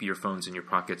 Keep your phones in your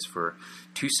pockets for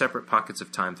 2 separate pockets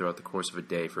of time throughout the course of a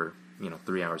day for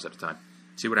 3 hours at a time.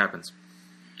 See what happens.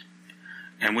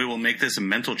 And we will make this a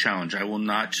mental challenge. I will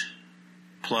not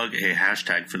plug a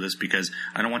hashtag for this because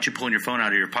I don't want you pulling your phone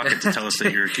out of your pocket to tell us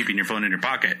that you're keeping your phone in your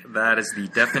pocket. That is the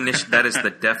definition. That is the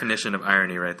definition of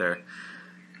irony right there.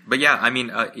 But yeah, I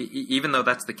mean, even though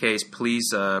that's the case, please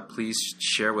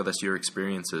share with us your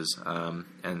experiences,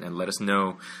 and let us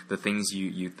know the things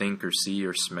you think or see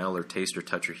or smell or taste or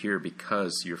touch or hear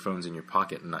because your phone's in your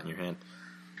pocket and not in your hand.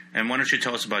 And why don't you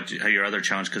tell us about your other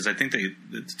challenge? Because I think the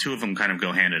two of them kind of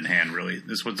go hand in hand, really.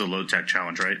 This was the low tech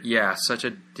challenge, right? Yeah, such a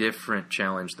different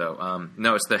challenge, though.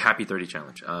 No, it's the Happy 30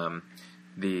 challenge. Oh,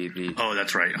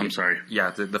 that's right. I'm sorry.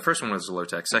 Yeah, the first one was the low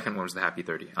tech. Second one was the Happy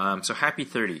 30. So Happy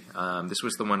 30. This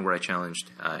was the one where I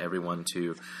challenged everyone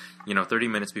to, 30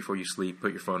 minutes before you sleep,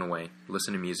 put your phone away,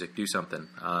 listen to music, do something.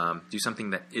 Do something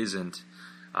that isn't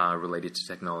related to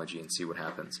technology and see what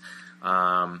happens.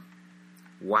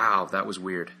 Wow, that was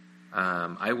weird.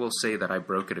 I will say that I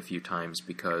broke it a few times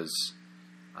because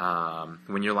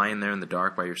when you're lying there in the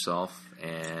dark by yourself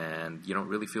and you don't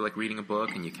really feel like reading a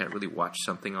book and you can't really watch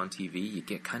something on TV, you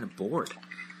get kind of bored.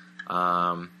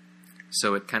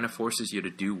 So it kind of forces you to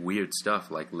do weird stuff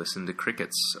like listen to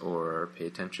crickets or pay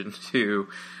attention to,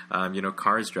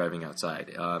 cars driving outside.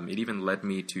 It even led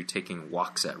me to taking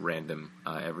walks at random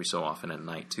every so often at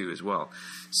night too as well.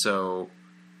 So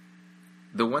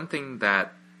the one thing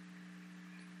that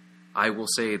I will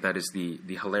say that is the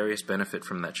hilarious benefit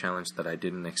from that challenge that I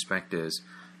didn't expect is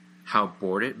how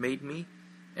bored it made me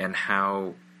and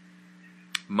how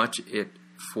much it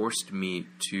forced me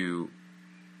to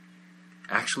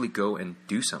actually go and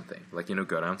do something. Like,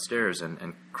 go downstairs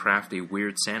and craft a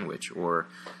weird sandwich or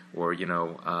I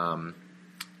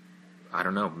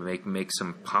don't know, make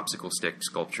some popsicle stick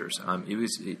sculptures.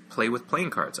 Play with playing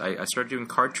cards. I started doing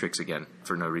card tricks again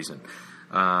for no reason.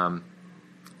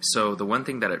 So the one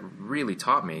thing that it really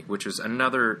taught me, which is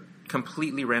another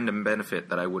completely random benefit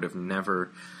that I would have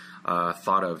never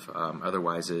thought of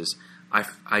otherwise, is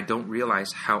I don't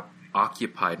realize how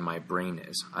occupied my brain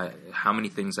is. How many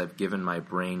things I've given my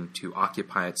brain to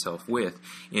occupy itself with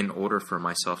in order for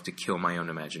myself to kill my own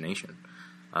imagination.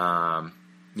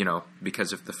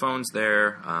 Because if the phone's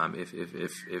there,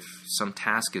 if some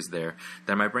task is there,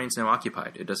 then my brain's now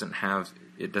occupied. It doesn't have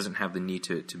the need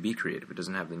to be creative. It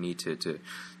doesn't have the need to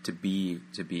be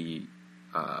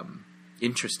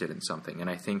interested in something. And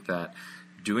I think that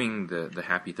doing the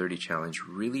Happy 30 challenge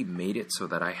really made it so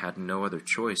that I had no other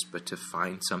choice but to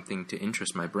find something to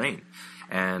interest my brain.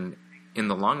 And in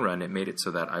the long run, it made it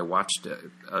so that I watched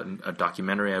a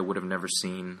documentary I would have never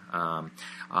seen.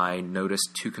 I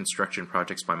noticed 2 construction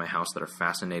projects by my house that are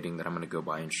fascinating that I'm going to go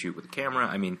by and shoot with a camera.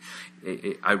 I mean,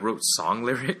 I wrote song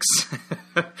lyrics,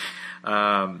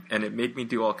 and it made me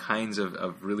do all kinds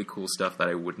of really cool stuff that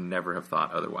I would never have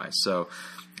thought otherwise. So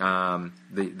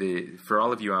for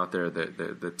all of you out there,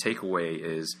 the takeaway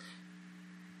is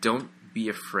don't be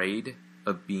afraid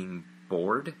of being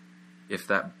bored if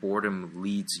that boredom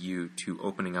leads you to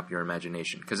opening up your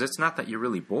imagination. Because it's not that you're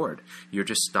really bored. You're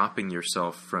just stopping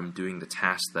yourself from doing the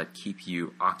tasks that keep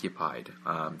you occupied,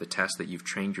 the tasks that you've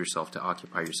trained yourself to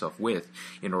occupy yourself with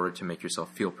in order to make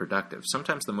yourself feel productive.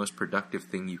 Sometimes the most productive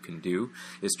thing you can do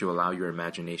is to allow your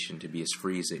imagination to be as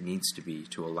free as it needs to be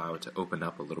to allow it to open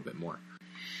up a little bit more.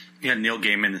 Yeah, Neil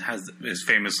Gaiman is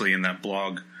famously in that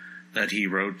blog that he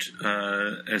wrote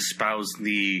espoused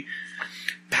the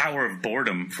power of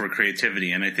boredom for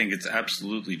creativity, and I think it's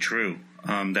absolutely true.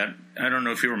 That I don't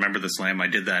know if you remember the slam. I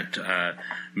did that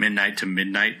midnight to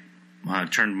midnight.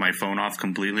 Turned my phone off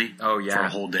completely. Oh yeah, for a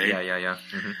whole day. Yeah.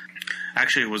 Mm-hmm.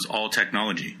 Actually, it was all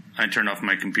technology. I turned off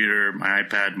my computer, my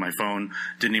iPad, my phone.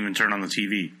 Didn't even turn on the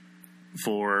TV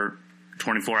for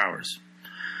 24 hours.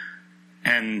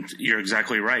 And you're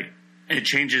exactly right. It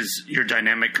changes your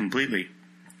dynamic completely.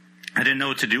 I didn't know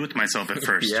what to do with myself at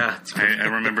first. Yeah. I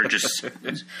remember just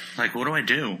like, what do I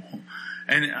do?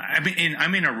 And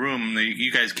I'm in a room. You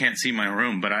guys can't see my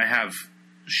room, but I have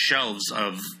shelves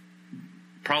of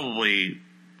probably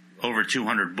over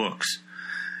 200 books.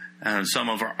 Some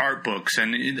of our art books,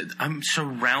 and I'm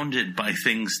surrounded by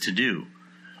things to do.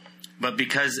 But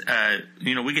because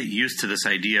we get used to this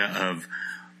idea of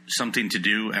something to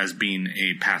do as being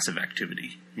a passive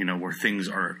activity, where things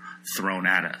are thrown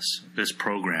at us. This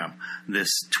program, this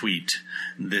tweet,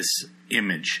 this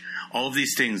image, all of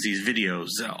these things, these videos,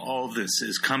 all of this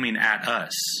is coming at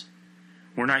us.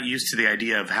 We're not used to the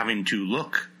idea of having to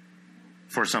look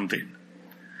for something.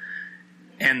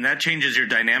 And that changes your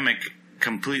dynamic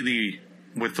completely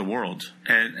with the world.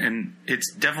 And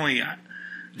it's definitely,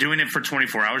 doing it for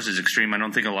 24 hours is extreme. I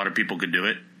don't think a lot of people could do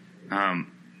it.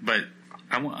 But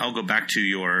I'll go back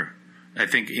to I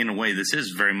think in a way this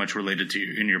is very much related to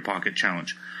your in your pocket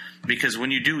challenge, because when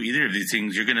you do either of these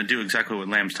things, you're going to do exactly what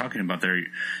Lamb's talking about there.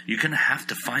 You're going to have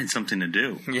to find something to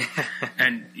do. Yeah.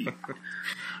 And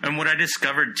what I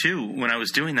discovered too when I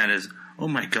was doing that is, oh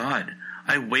my God,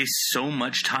 I waste so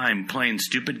much time playing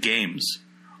stupid games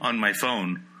on my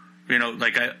phone. You know,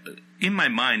 like in my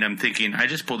mind, I'm thinking, I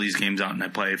just pull these games out and I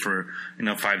play for,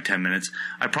 5-10 minutes.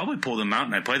 I probably pull them out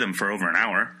and I play them for over an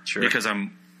hour. Sure. Because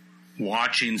I'm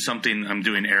watching something. I'm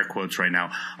doing air quotes right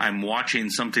now. I'm watching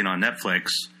something on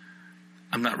Netflix.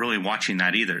 I'm not really watching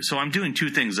that either. So I'm doing two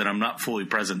things that I'm not fully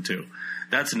present to.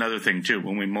 That's another thing too.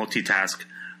 When we multitask,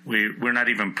 we're not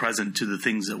even present to the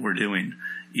things that we're doing,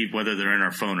 whether they're in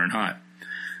our phone or not.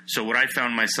 So what I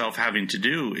found myself having to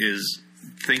do is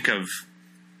think of,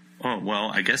 oh,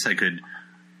 well, I guess I could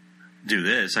do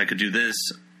this. I could do this.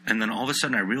 And then all of a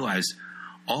sudden I realized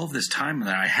all of this time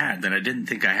that I had that I didn't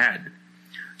think I had.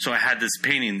 So I had this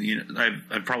painting.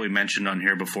 I've probably mentioned on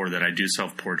here before that I do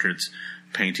self-portraits,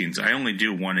 paintings. I only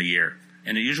do one a year.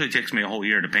 And it usually takes me a whole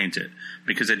year to paint it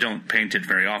because I don't paint it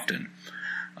very often.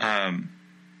 And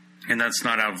that's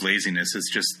not out of laziness.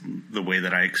 It's just the way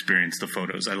that I experience the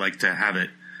photos. I like to have it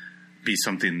be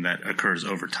something that occurs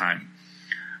over time.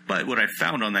 But what I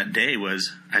found on that day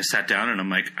was I sat down and I'm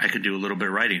like, I could do a little bit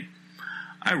of writing.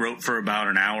 I wrote for about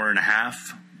an hour and a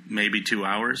half, maybe 2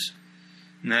 hours.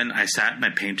 And then I sat and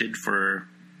I painted for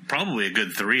probably a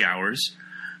good 3 hours.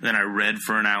 Then I read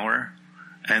for an hour.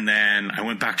 And then I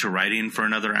went back to writing for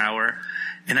another hour.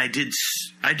 And I did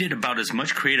about as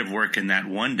much creative work in that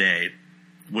one day,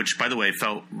 which, by the way,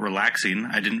 felt relaxing.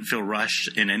 I didn't feel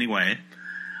rushed in any way.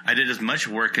 I did as much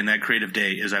work in that creative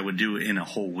day as I would do in a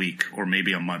whole week or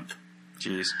maybe a month.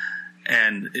 Jeez.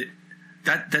 And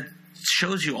that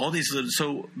shows you all these little –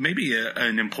 so maybe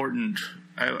an important –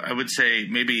 I would say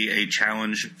maybe a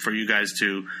challenge for you guys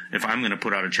to – if I'm going to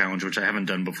put out a challenge, which I haven't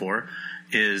done before,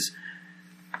 is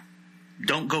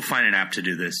don't go find an app to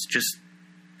do this. Just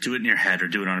do it in your head or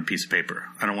do it on a piece of paper.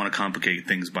 I don't want to complicate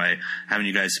things by having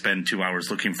you guys spend 2 hours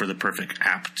looking for the perfect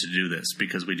app to do this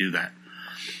because we do that.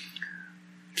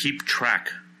 Keep track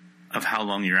of how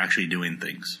long you're actually doing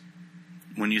things.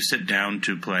 When you sit down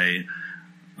to play,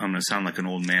 I'm going to sound like an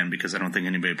old man because I don't think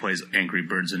anybody plays Angry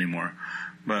Birds anymore.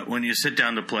 But when you sit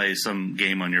down to play some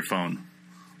game on your phone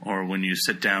or when you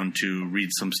sit down to read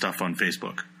some stuff on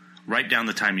Facebook, write down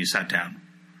the time you sat down.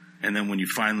 And then when you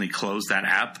finally close that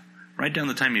app, write down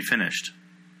the time you finished.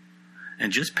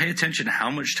 And just pay attention to how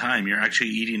much time you're actually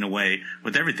eating away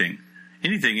with everything.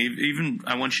 Anything, even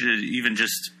I want you to even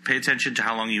just pay attention to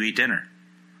how long you eat dinner.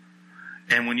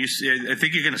 And when I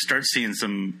think you're going to start seeing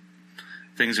some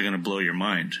things that are going to blow your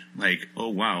mind. Like, oh,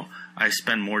 wow, I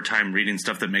spend more time reading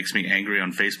stuff that makes me angry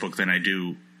on Facebook than I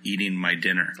do eating my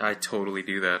dinner. I totally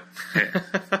do that.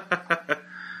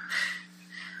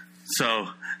 So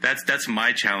that's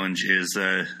my challenge is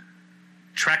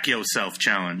track yourself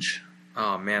challenge.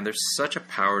 Oh man, there's such a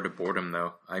power to boredom,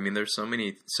 though. I mean, there's so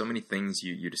many things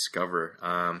you discover.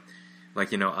 I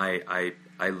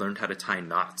learned how to tie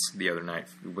knots the other night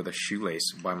with a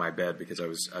shoelace by my bed because I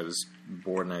was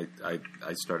bored and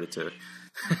I started to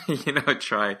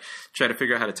try to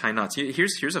figure out how to tie knots.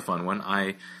 Here's a fun one.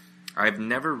 I've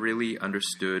never really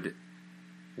understood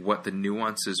what the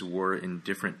nuances were in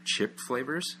different chip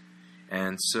flavors.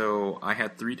 And so I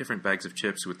had 3 different bags of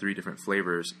chips with 3 different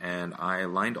flavors, and I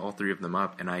lined all 3 of them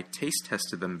up, and I taste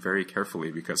tested them very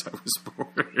carefully because I was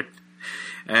bored.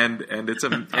 And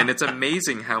it's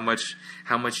amazing how much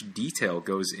detail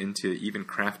goes into even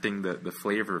crafting the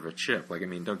flavor of a chip. Like, I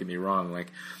mean, don't get me wrong.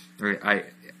 Like,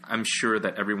 I'm sure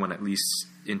that everyone at least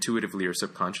intuitively or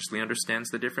subconsciously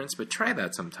understands the difference, but try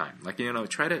that sometime. Like,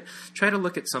 try to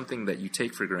look at something that you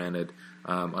take for granted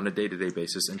on a day-to-day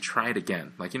basis and try it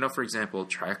again. Like, for example,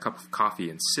 try a cup of coffee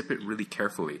and sip it really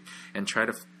carefully and try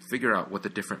to figure out what the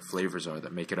different flavors are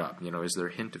that make it up. Is there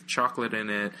a hint of chocolate in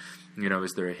it?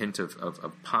 Is there a hint of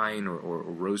pine or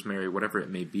rosemary, whatever it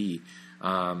may be?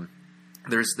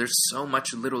 There's so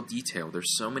much little detail.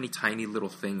 There's so many tiny little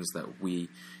things that we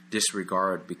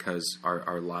disregard because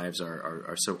our lives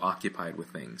are so occupied with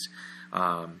things.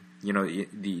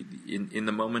 In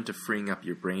the moment of freeing up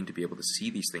your brain to be able to see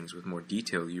these things with more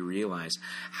detail, you realize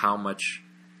how much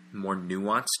more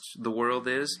nuanced the world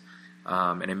is,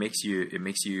 and it makes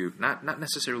you not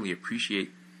necessarily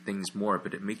appreciate things more,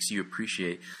 but it makes you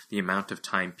appreciate the amount of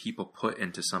time people put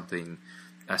into something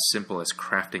as simple as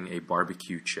crafting a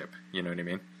barbecue chip. You know what I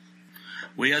mean?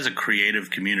 We as a creative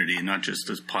community, not just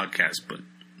this podcast, but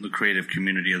the creative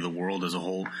community of the world as a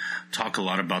whole, talk a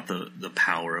lot about the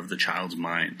power of the child's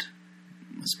mind,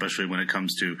 especially when it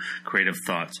comes to creative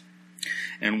thoughts.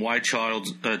 And why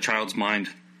child's mind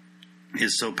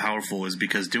is so powerful is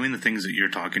because doing the things that you're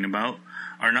talking about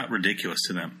are not ridiculous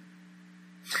to them.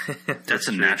 That's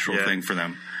a natural thing for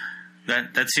them.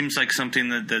 That seems like something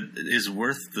that is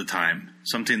worth the time,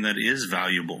 something that is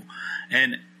valuable.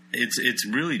 And it's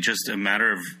really just a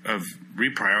matter of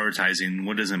reprioritizing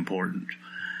what is important.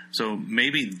 So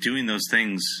maybe doing those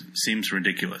things seems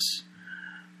ridiculous,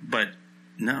 but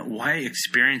no, why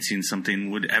experiencing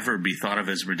something would ever be thought of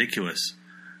as ridiculous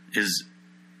is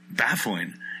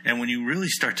baffling. And when you really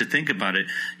start to think about it,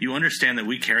 you understand that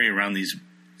we carry around these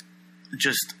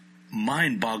just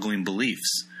mind-boggling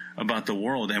beliefs about the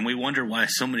world, and we wonder why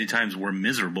so many times we're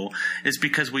miserable. It's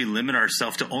because we limit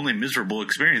ourselves to only miserable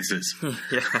experiences.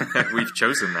 Yeah, we've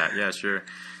chosen that. Yeah, sure.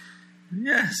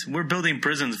 Yes, we're building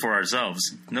prisons for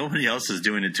ourselves. Nobody else is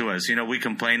doing it to us. You know, we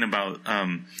complain about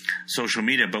social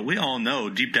media, but we all know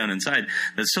deep down inside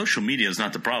that social media is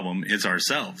not the problem. It's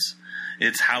ourselves.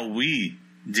 It's how we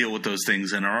deal with those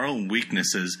things and our own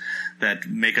weaknesses that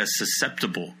make us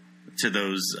susceptible to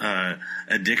those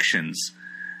addictions.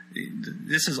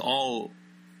 This is all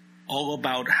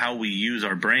about how we use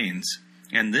our brains.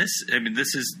 And this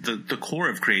is the core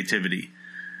of creativity.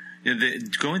 You know,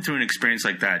 going through an experience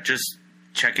like that, just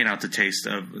checking out the taste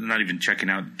of, not even checking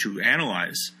out, to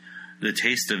analyze the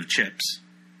taste of chips.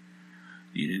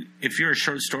 If you're a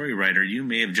short story writer, you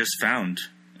may have just found,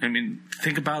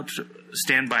 think about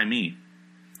Stand By Me.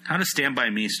 How does Stand By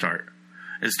Me start?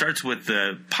 It starts with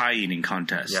the pie eating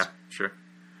contest. Yeah, sure.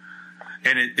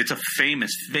 And it's a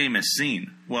famous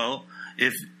scene. Well,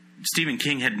 if Stephen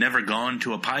King had never gone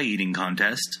to a pie eating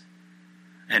contest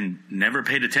and never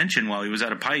paid attention while he was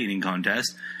at a pie eating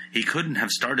contest, he couldn't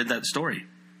have started that story.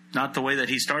 Not the way that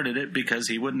he started it, because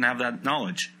he wouldn't have that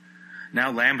knowledge.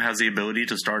 Now Lamb has the ability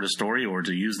to start a story, or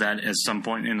to use that as some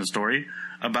point in the story,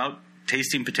 about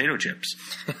tasting potato chips.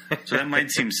 So that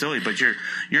might seem silly, but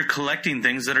you're collecting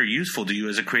things that are useful to you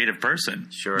as a creative person.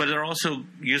 Sure. But they're also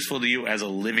useful to you as a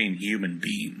living human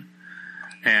being.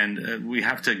 And we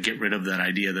have to get rid of that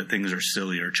idea that things are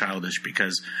silly or childish,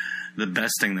 because the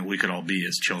best thing that we could all be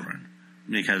is children.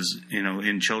 Because, you know,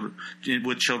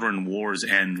 with children, wars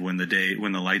end when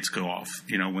the lights go off.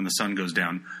 You know, when the sun goes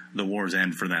down, the wars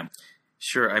end for them.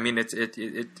 Sure. I mean, it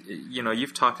you know,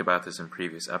 you've talked about this in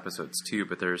previous episodes too,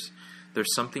 but there's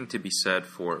something to be said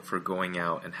for going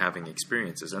out and having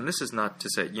experiences. And this is not to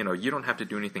say, you know, you don't have to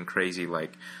do anything crazy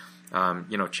like,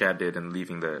 you know, Chad did, and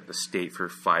leaving the state for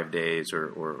 5 days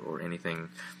or anything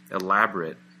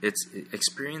elaborate.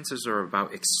 Experiences are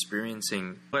about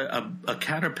experiencing. What a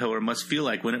caterpillar must feel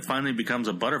like when it finally becomes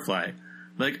a butterfly.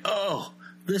 Like, oh,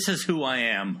 this is who I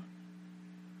am.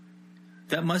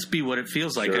 That must be what it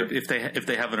feels like. Sure. if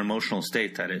they have an emotional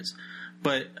state, that is.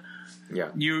 But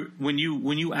yeah, when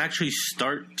you actually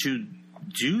start to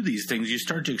do these things, you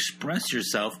start to express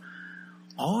yourself.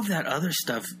 All of that other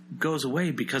stuff goes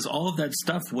away, because all of that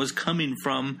stuff was coming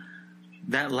from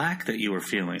that lack that you were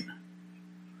feeling.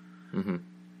 Mm-hmm.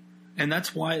 And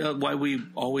that's why we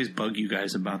always bug you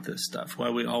guys about this stuff.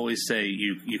 Why we always say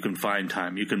you can find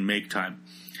time, you can make time.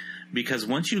 Because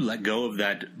once you let go of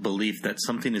that belief that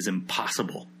something is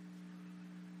impossible,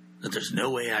 that there's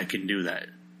no way I can do that,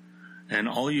 and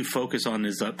all you focus on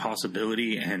is that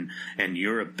possibility and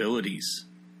your abilities,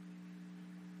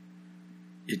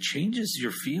 it changes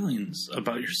your feelings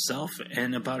about yourself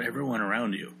and about everyone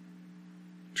around you.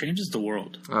 Changes the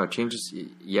world. Oh, it changes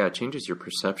your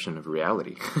perception of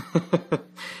reality.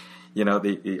 You know,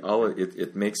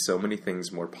 it makes so many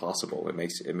things more possible. It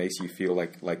makes you feel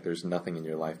like there's nothing in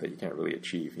your life that you can't really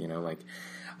achieve. You know, like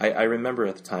I remember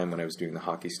at the time when I was doing the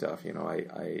hockey stuff, you know,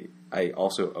 I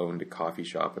also owned a coffee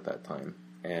shop at that time,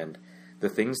 and the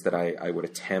things that I would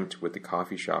attempt with the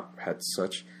coffee shop had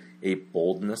such a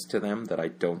boldness to them that I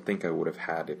don't think I would have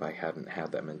had if I hadn't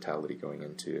had that mentality going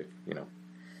into, you know,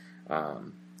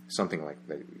 something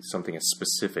as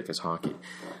specific as hockey.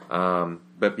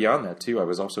 But beyond that too, I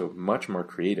was also much more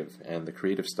creative, and the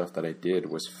creative stuff that I did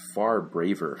was far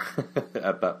braver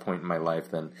at that point in my life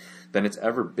than it's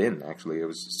ever been. Actually, it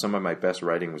was some of my best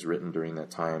writing was written during that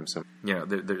time. So yeah,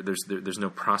 there's no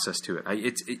process to it.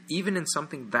 Even in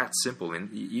something that simple,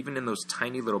 and even in those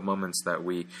tiny little moments that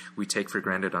we take for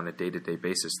granted on a day-to-day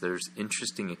basis, there's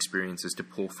interesting experiences to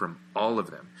pull from all of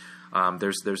them.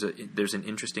 There's a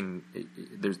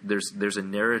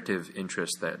narrative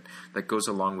interest that goes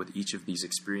along with each of these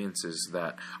experiences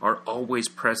that are always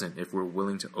present if we're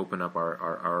willing to open up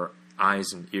our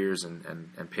eyes and ears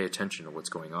and pay attention to what's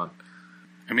going on.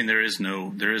 I mean, there is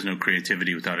no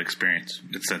creativity without experience.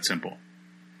 It's that simple.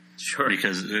 Sure.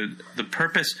 Because the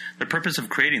purpose of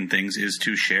creating things is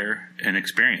to share an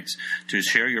experience, to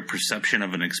share your perception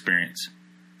of an experience.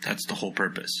 That's the whole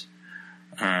purpose.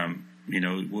 You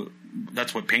know,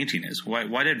 that's what painting is.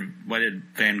 Why did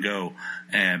Van Gogh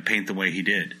paint the way he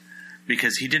did?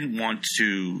 Because he didn't want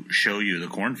to show you the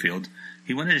cornfield.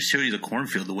 He wanted to show you the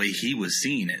cornfield the way he was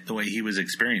seeing it, the way he was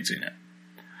experiencing it.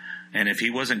 And if he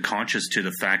wasn't conscious to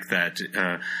the fact that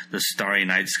the starry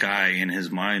night sky in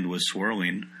his mind was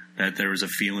swirling, that there was a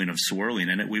feeling of swirling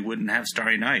in it, we wouldn't have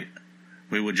starry night.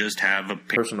 We would just have a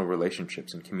personal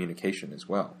relationships and communication as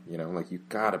well. You know, like, you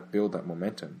got to build that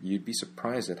momentum. You'd be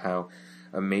surprised at how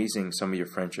amazing some of your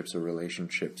friendships or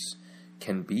relationships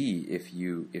can be if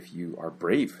you are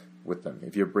brave with them,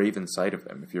 if you're brave inside of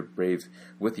them, if you're brave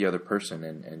with the other person,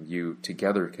 and you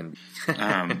together can.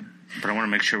 But I want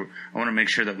to make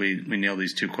sure that we nail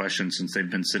these two questions, since they've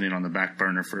been sitting on the back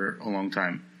burner for a long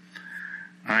time.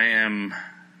 I'm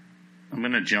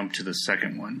going to jump to the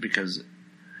second one, because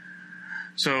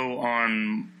so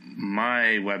on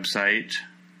my website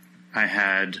I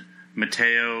had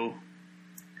Matteo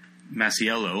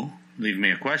Masiello leave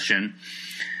me a question,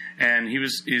 and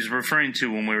he's referring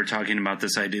to, when we were talking about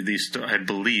this idea, I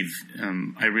believe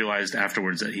I realized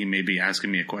afterwards that he may be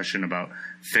asking me a question about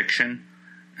fiction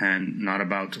and not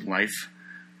about life.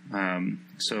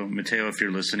 So Matteo, if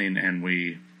you're listening and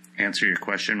we answer your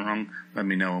question wrong, let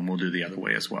me know and we'll do the other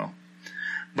way as well.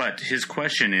 But his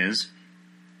question is,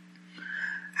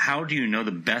 how do you know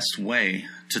the best way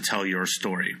to tell your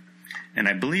story? And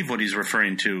I believe what he's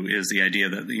referring to is the idea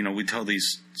that, you know, we tell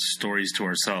these stories to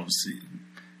ourselves.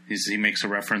 He makes a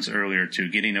reference earlier to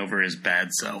getting over his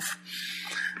bad self.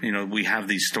 You know, we have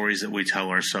these stories that we tell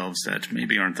ourselves that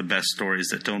maybe aren't the best stories,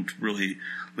 that don't really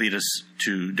lead us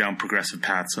down progressive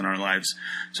paths in our lives.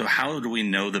 So how do we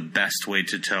know the best way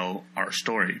to tell our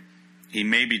story? He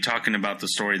may be talking about the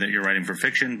story that you're writing for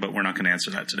fiction, but we're not going to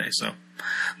answer that today. So,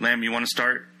 Lam, you want to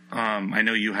start? I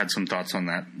know you had some thoughts on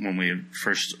that when we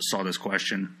first saw this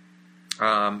question.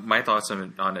 My thoughts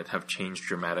on it have changed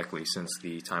dramatically since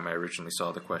the time I originally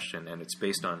saw the question, and it's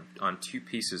based on two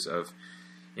pieces of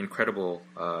incredible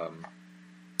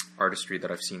artistry that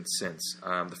I've seen since.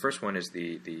 The first one is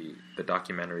the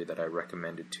documentary that I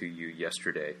recommended to you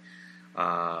yesterday.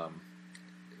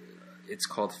 It's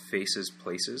called Faces,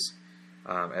 Places.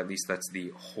 At least that's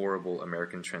the horrible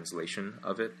American translation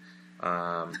of it.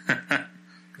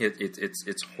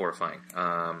 It's horrifying.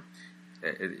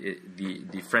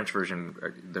 The French version,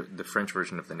 the French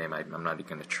version of the name, I'm not even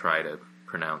going to try to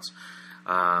pronounce.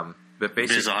 But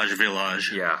basically, Visage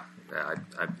Village. Yeah,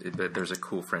 there's a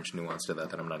cool French nuance to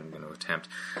that I'm not even going to attempt.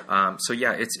 So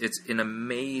yeah, it's an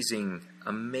amazing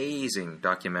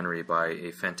documentary by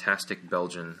a fantastic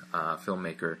Belgian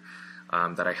filmmaker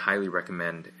that I highly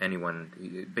recommend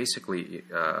anyone. Basically,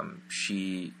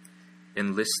 she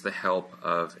enlists the help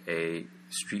of a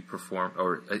street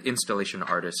installation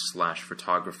artist /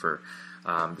 photographer,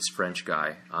 this French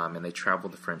guy, and they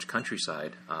traveled the French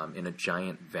countryside in a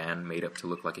giant van made up to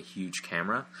look like a huge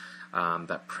camera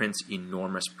that prints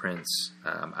enormous prints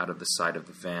out of the side of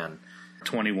the van.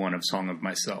 21 of Song of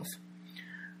Myself.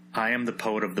 I am the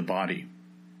poet of the body.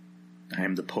 I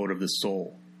am the poet of the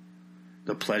soul.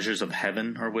 The pleasures of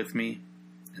heaven are with me,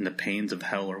 and the pains of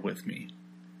hell are with me.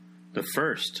 The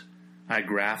first I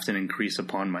graft and increase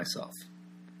upon myself.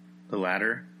 The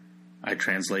latter I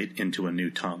translate into a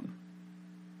new tongue.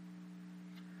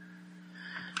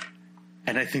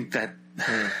 And I think that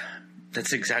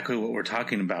that's exactly what we're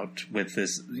talking about with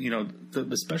this, you know,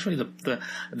 especially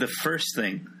the first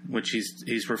thing, which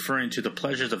he's referring to, the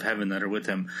pleasures of heaven that are with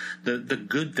him, the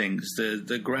good things,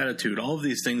 the gratitude, all of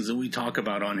these things that we talk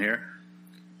about on here.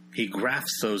 He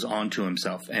grafts those onto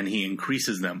himself and he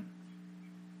increases them.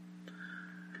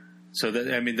 So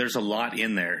that, I mean, there's a lot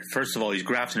in there. First of all, he's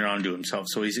grafting it onto himself.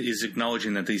 So he's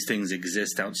acknowledging that these things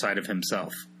exist outside of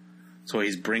himself. So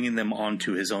he's bringing them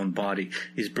onto his own body.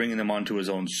 He's bringing them onto his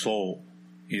own soul.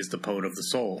 He's the poet of the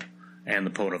soul and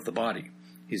the poet of the body.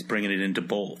 He's bringing it into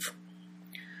both.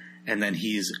 And then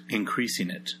he's increasing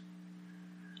it.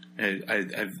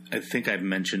 I think I've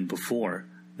mentioned before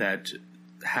that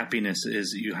happiness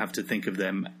is, you have to think of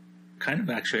them kind of,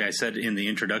 actually, I said in the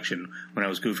introduction when I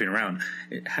was goofing around,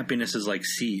 happiness is like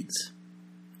seeds.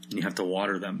 You have to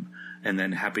water them, and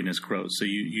then happiness grows. So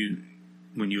you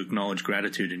when you acknowledge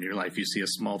gratitude in your life, you see a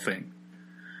small thing,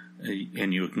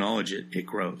 and you acknowledge it, it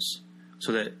grows.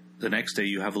 So that the next day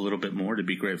you have a little bit more to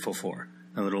be grateful for,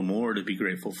 a little more to be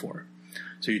grateful for.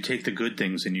 So you take the good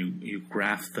things and you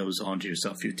graft those onto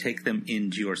yourself. You take them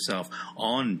into yourself,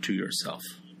 onto yourself,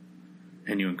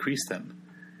 and you increase them.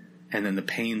 And then the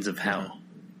pains of hell,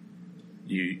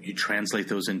 you translate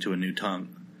those into a new tongue.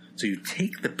 So you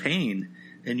take the pain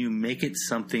and you make it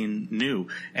something new.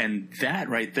 And that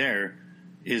right there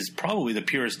is probably the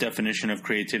purest definition of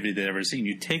creativity that I've ever seen.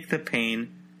 You take the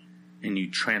pain and you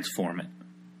transform it.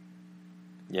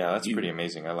 Yeah, that's pretty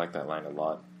amazing. I like that line a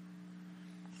lot.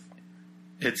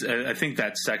 I think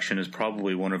that section is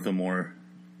probably one of the more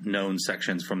known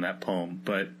sections from that poem,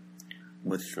 but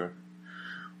with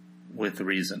with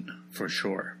reason, for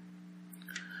sure.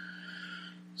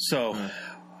 So,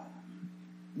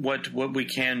 what we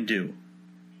can do,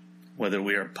 whether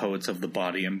we are poets of the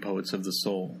body and poets of the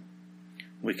soul,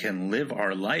 we can live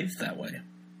our life that way.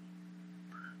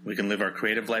 We can live our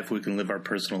creative life, we can live our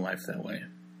personal life that way.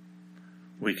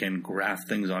 We can graft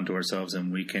things onto ourselves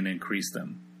and we can increase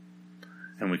them.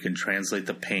 And we can translate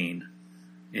the pain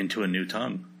into a new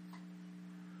tongue.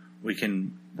 We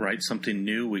can write something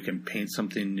new, we can paint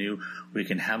something new, we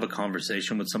can have a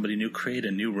conversation with somebody new, create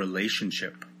a new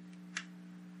relationship.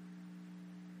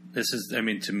 This is, I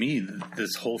mean, to me,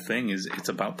 this whole thing it's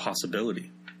about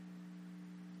possibility.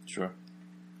 Sure.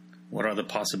 What are the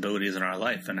possibilities in our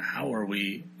life, and how are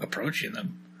we approaching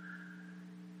them?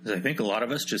 Because I think a lot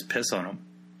of us just piss on them,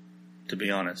 to be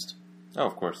honest. Oh,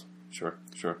 of course. Sure.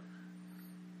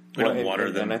 We don't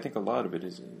water them. And I think a lot of it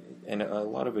is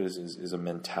a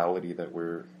mentality that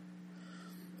we're...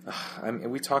 I mean,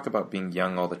 we talk about being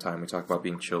young all the time. We talk about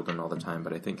being children all the time.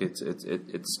 But I think it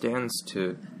stands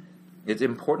to... It's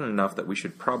important enough that we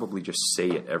should probably just say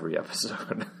it every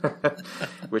episode,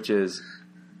 which is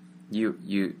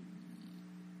you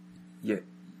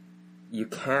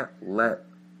can't let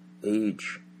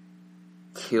age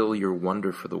kill your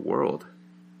wonder for the world.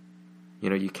 You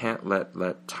know, you can't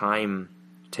let time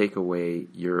take away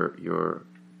your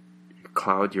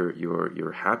cloud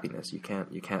your happiness. You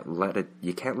can't let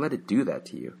it do that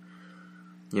to you.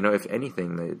 You know, if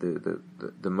anything,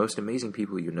 the most amazing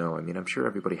people you know, I mean, I'm sure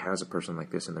everybody has a person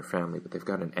like this in their family, but they've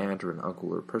got an aunt or an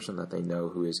uncle or a person that they know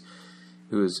who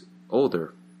is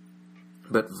older,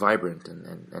 but vibrant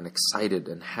and excited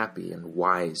and happy and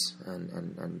wise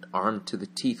and armed to the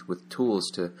teeth with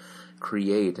tools to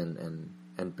create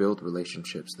and build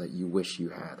relationships that you wish you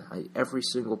had. Every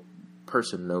single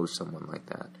person knows someone like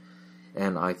that.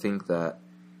 And I think that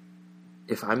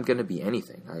if I'm going to be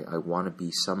anything, I want to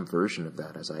be some version of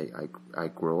that as I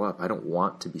grow up. I don't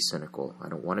want to be cynical. I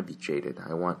don't want to be jaded.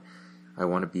 I want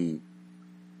to be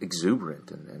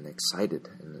exuberant and excited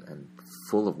and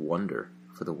full of wonder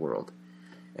for the world.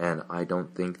 And I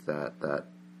don't think that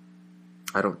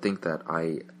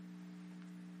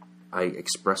I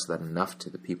express that enough to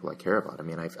the people I care about. I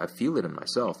mean, I feel it in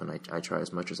myself, and I try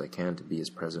as much as I can to be as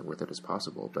present with it as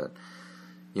possible. But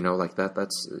you know, like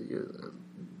that's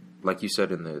like you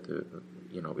said in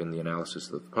the analysis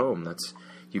of the poem, that's,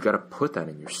 you got to put that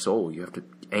in your soul. You have to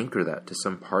anchor that to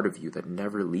some part of you that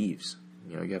never leaves.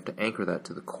 You know, you have to anchor that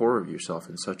to the core of yourself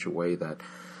in such a way that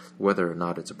whether or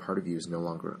not it's a part of you is no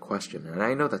longer a question. And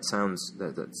I know that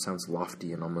sounds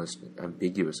lofty and almost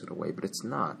ambiguous in a way, but it's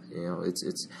not. You know,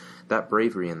 it's that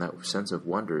bravery and that sense of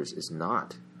wonder is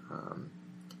not.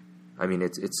 I mean,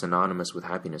 it's synonymous with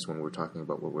happiness when we're talking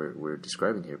about what we're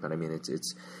describing here. But I mean,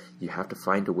 it's you have to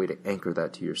find a way to anchor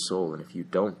that to your soul, and if you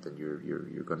don't, then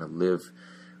you're going to live.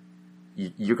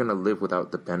 You're going to live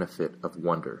without the benefit of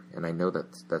wonder. And I know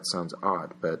that sounds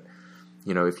odd, but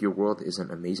you know, if your world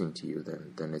isn't amazing to you,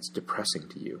 then it's depressing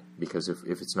to you. Because if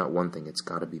it's not one thing, it's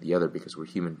got to be the other, because we're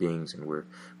human beings and we're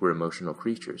emotional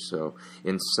creatures. So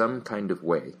in some kind of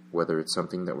way, whether it's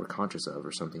something that we're conscious of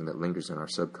or something that lingers in our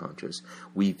subconscious,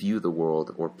 we view the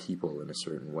world or people in a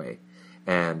certain way.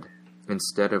 And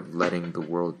instead of letting the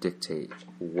world dictate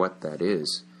what that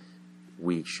is,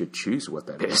 we should choose what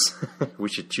that is. We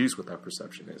should choose what that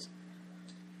perception is.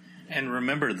 And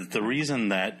remember that the reason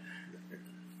that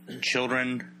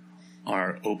children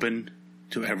are open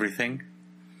to everything,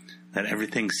 that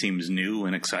everything seems new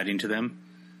and exciting to them,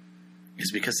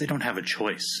 is because they don't have a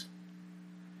choice.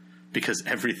 Because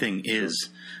everything is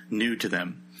new to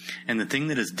them. And the thing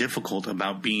that is difficult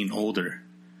about being older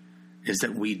is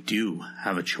that we do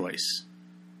have a choice.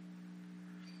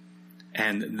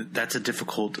 And that's a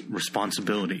difficult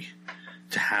responsibility,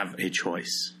 to have a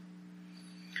choice.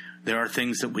 There are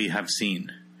things that we have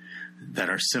seen that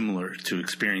are similar to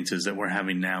experiences that we're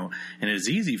having now. And it is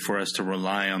easy for us to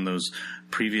rely on those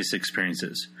previous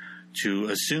experiences, to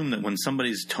assume that when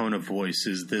somebody's tone of voice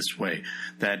is this way,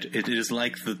 that it is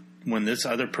like when this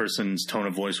other person's tone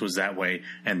of voice was that way,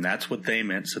 and that's what they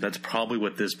meant, so that's probably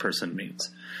what this person means.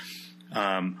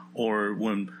 Or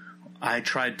when I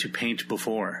tried to paint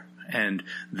before, and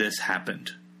this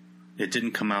happened. It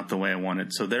didn't come out the way I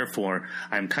wanted, so therefore,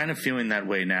 I'm kind of feeling that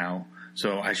way now.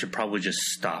 So I should probably just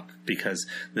stop, because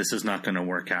this is not going to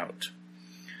work out.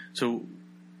 So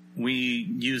we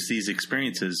use these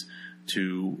experiences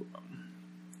to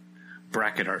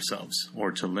bracket ourselves,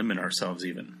 or to limit ourselves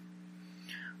even.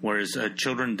 Whereas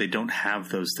children, they don't have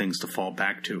those things to fall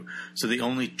back to. So the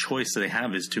only choice that they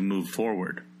have is to move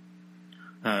forward.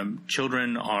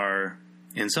 Children are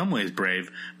in some ways brave,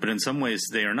 but in some ways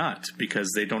they are not,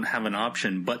 because they don't have an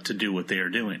option but to do what they are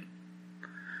doing.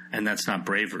 And that's not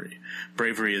bravery.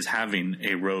 Bravery is having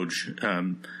a road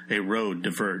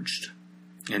diverged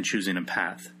and choosing a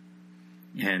path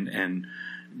and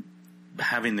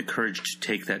having the courage to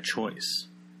take that choice.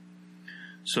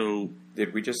 So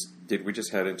did we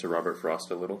just head into Robert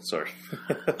Frost a little? Sorry.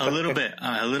 a little bit.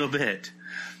 I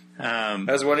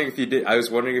was wondering if you did. I was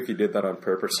wondering if you did that on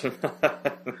purpose or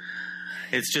not.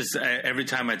 It's just every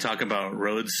time I talk about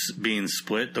roads being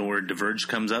split, the word diverged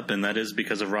comes up, and that is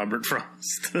because of Robert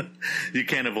Frost. You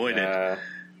can't avoid it.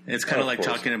 It's kind of like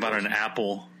talking about an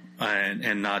apple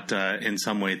and not in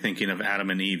some way thinking of Adam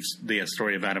and Eve, the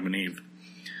story of Adam and Eve.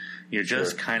 You're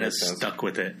just kind of stuck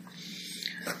with it.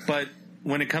 But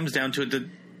when it comes down to it,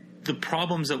 the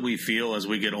problems that we feel as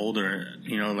we get older,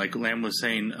 like Lamb was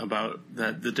saying about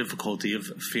that, the difficulty of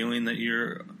feeling that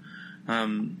you're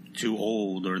too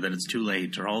old or that it's too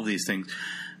late or all of these things.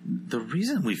 The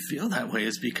reason we feel that way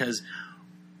is because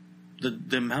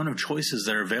the amount of choices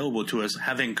that are available to us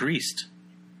have increased.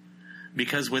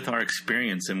 Because with our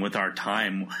experience and with our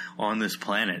time on this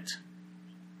planet,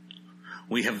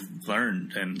 we have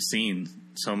learned and seen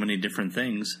so many different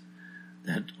things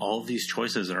that all of these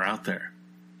choices are out there.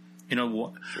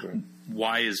 Sure.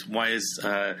 Why is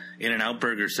In-N-Out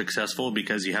Burger successful?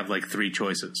 Because you have like 3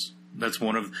 choices. That's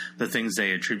one of the things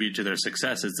they attribute to their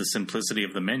success is the simplicity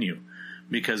of the menu,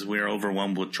 because we're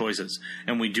overwhelmed with choices.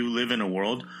 And we do live in a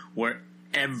world where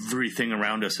everything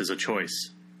around us is a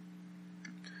choice.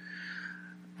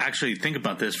 Actually, think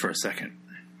about this for a second.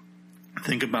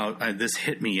 Think about this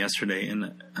hit me yesterday,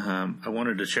 and I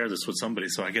wanted to share this with somebody.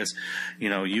 So I guess,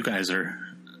 you guys are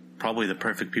probably the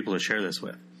perfect people to share this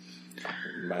with.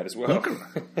 Might as well.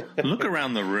 Look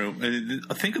around the room.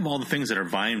 Think of all the things that are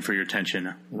vying for your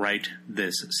attention right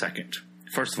this second.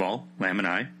 First of all, Lamb and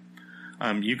I.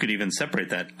 You could even separate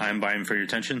that. I'm vying for your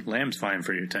attention. Lamb's vying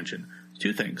for your attention.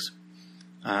 2 things.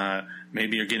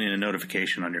 Maybe you're getting a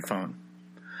notification on your phone.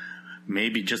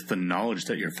 Maybe just the knowledge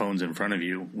that your phone's in front of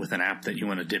you with an app that you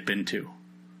want to dip into,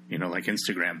 like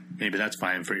Instagram. Maybe that's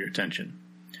vying for your attention.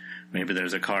 Maybe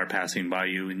there's a car passing by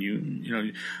you and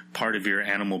you part of your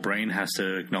animal brain has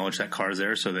to acknowledge that car's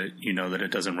there so that you know that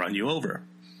it doesn't run you over.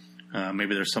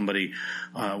 Maybe there's somebody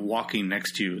walking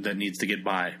next to you that needs to get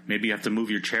by. Maybe you have to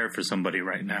move your chair for somebody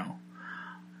right now.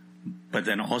 But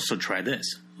then also try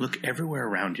this. Look everywhere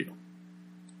around you,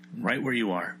 right where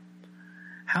you are.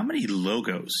 How many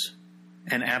logos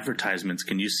and advertisements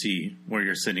can you see where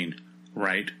you're sitting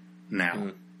right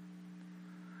now?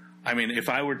 I mean, if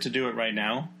I were to do it right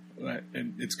now,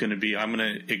 it's going to be, I'm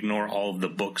going to ignore all of the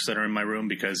books that are in my room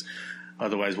because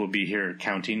otherwise we'll be here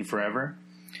counting forever.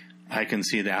 I can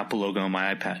see the Apple logo on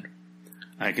my iPad.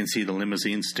 I can see the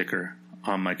limousine sticker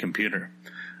on my computer.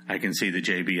 I can see the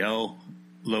JBL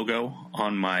logo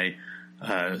on my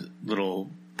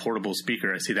little portable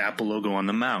speaker. I see the Apple logo on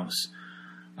the mouse.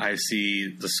 I see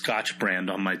the Scotch brand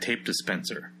on my tape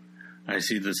dispenser. I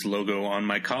see this logo on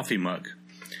my coffee mug.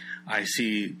 I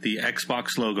see the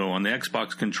Xbox logo on the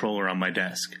Xbox controller on my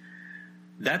desk.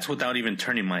 That's without even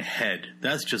turning my head.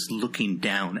 That's just looking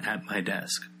down at my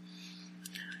desk.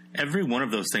 Every one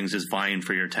of those things is vying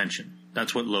for your attention.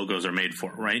 That's what logos are made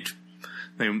for, right?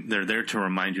 They're there to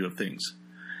remind you of things.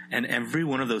 And every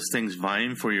one of those things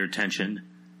vying for your attention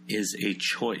is a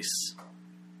choice.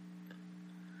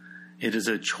 It is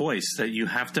a choice that you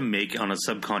have to make on a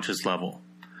subconscious level.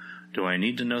 Do I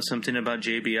need to know something about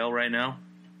JBL right now?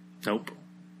 Nope.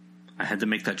 I had to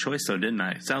make that choice though, didn't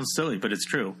I? It sounds silly, but it's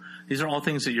true. These are all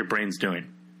things that your brain's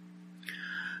doing.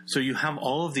 So you have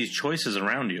all of these choices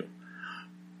around you.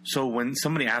 So when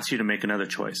somebody asks you to make another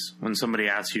choice, when somebody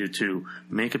asks you to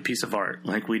make a piece of art,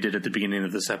 like we did at the beginning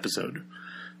of this episode,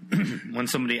 when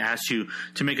somebody asks you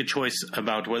to make a choice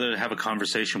about whether to have a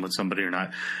conversation with somebody or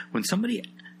not, when somebody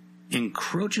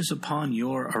encroaches upon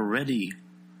your already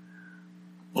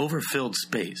overfilled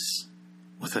space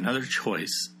with another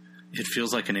choice, it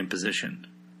feels like an imposition.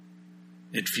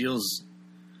 It feels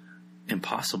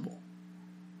impossible.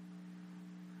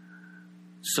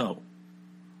 So,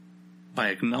 by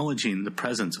acknowledging the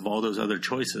presence of all those other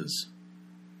choices,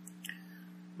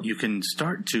 you can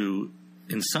start to,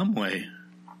 in some way,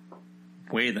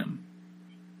 weigh them.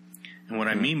 And what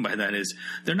I mean by that is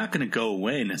they're not going to go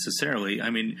away necessarily. I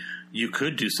mean, you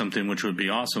could do something which would be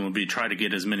awesome, would be try to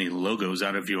get as many logos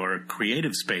out of your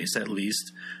creative space, at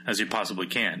least, as you possibly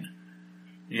can.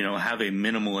 Have a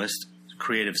minimalist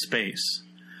creative space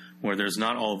where there's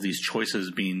not all of these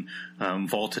choices being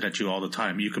vaulted at you all the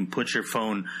time. You can put your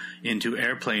phone into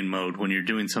airplane mode when you're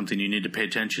doing something you need to pay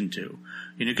attention to.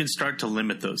 And you can start to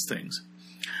limit those things.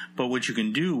 But what you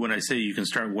can do when I say you can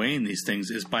start weighing these things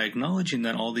is by acknowledging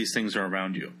that all these things are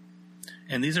around you.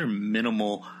 And these are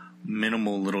minimal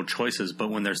minimal little choices, but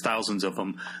when there's thousands of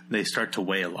them, they start to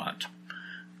weigh a lot.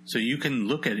 So you can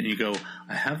look at it and you go,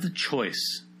 I have the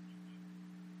choice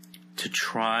to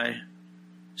try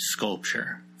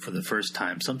sculpture for the first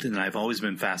time, something that I've always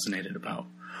been fascinated about.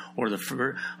 Or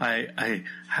I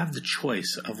have the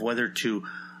choice of whether to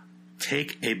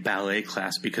take a ballet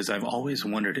class because I've always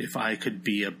wondered if I could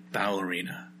be a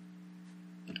ballerina.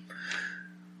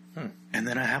 And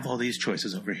then I have all these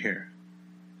choices over here.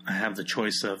 I have the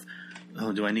choice of,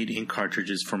 do I need ink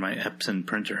cartridges for my Epson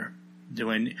printer?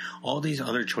 All these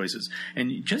other choices.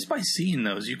 And just by seeing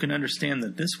those, you can understand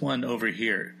that this one over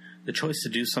here, the choice to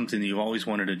do something that you've always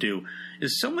wanted to do,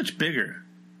 is so much bigger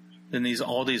than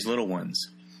all these little ones.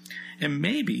 And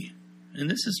maybe, and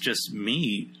this is just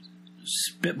me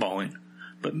spitballing,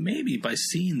 but maybe by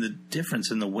seeing the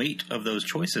difference in the weight of those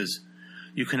choices,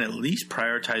 you can at least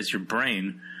prioritize your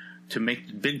brain to make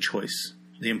the big choice,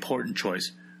 the important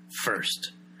choice,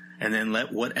 first. And then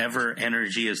let whatever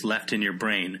energy is left in your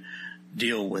brain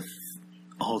deal with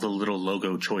all the little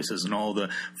logo choices and all the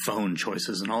phone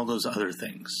choices and all those other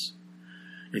things.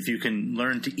 If you can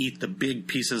learn to eat the big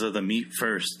pieces of the meat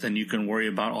first, then you can worry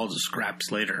about all the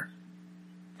scraps later.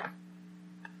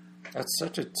 That's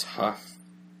such a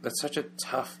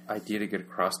tough idea to get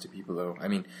across to people, though. I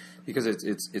mean, because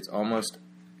it's almost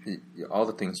all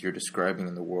the things you're describing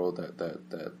in the world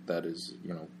that is,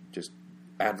 just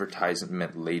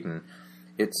advertisement laden.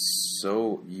 It's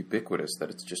so ubiquitous that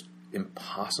it's just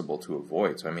impossible to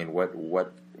avoid. So I mean, what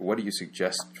do you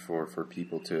suggest for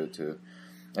people to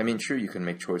I mean, sure, you can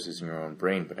make choices in your own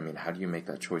brain, but I mean, how do you make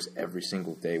that choice every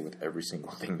single day with every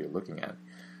single thing you're looking at?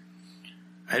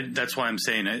 That's why I'm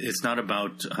saying it's not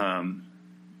about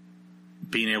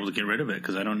being able to get rid of it,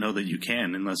 because I don't know that you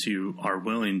can unless you are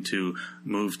willing to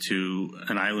move to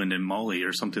an island in Mali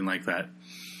or something like that.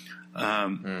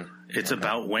 It's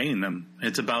about weighing them.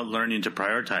 It's about learning to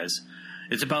prioritize.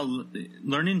 It's about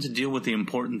learning to deal with the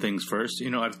important things first.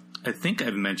 I think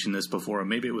I've mentioned this before, or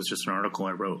maybe it was just an article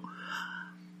I wrote.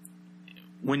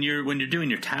 When you're doing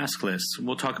your task list,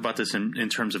 we'll talk about this in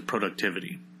terms of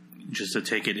productivity, just to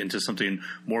take it into something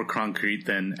more concrete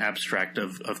than abstract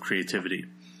of creativity.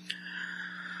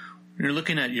 When you're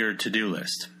looking at your to-do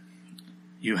list,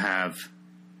 you have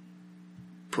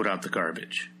put out the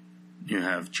garbage. You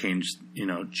have changed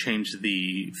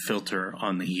the filter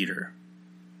on the heater.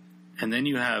 And then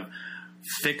you have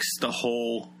fixed the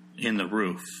hole in the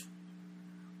roof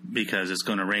because it's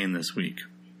going to rain this week.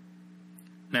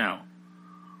 Now,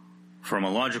 from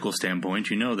a logical standpoint,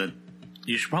 you know that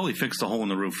you should probably fix the hole in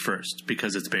the roof first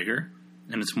because it's bigger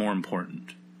and it's more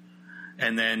important.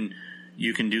 And then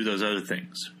you can do those other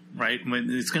things, right?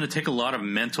 It's going to take a lot of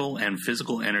mental and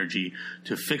physical energy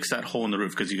to fix that hole in the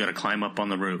roof because you got to climb up on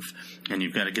the roof and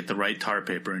you've got to get the right tar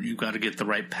paper and you've got to get the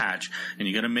right patch and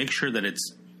you got to make sure that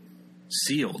it's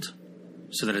sealed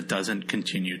so that it doesn't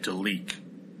continue to leak.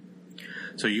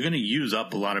 So you're going to use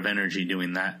up a lot of energy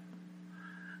doing that.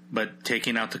 But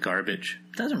taking out the garbage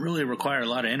doesn't really require a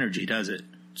lot of energy, does it?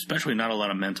 Especially not a lot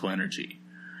of mental energy.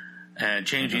 And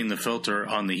changing the filter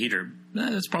on the heater,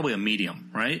 that's probably a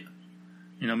medium, right?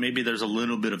 Maybe there's a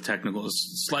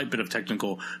slight bit of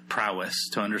technical prowess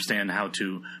to understand how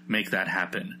to make that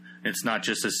happen. It's not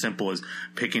just as simple as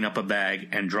picking up a bag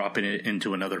and dropping it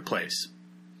into another place.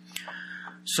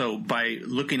 So by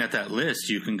looking at that list,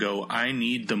 you can go, I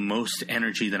need the most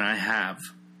energy that I have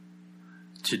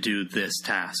to do this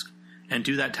task, and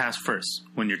do that task first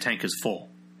when your tank is full.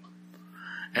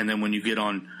 And then when you get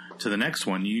on to the next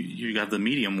one, you got the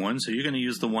medium one, so you're going to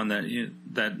use the one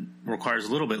that requires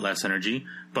a little bit less energy,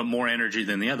 but more energy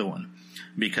than the other one,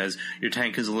 because your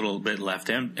tank is a little bit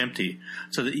left empty.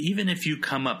 So that even if you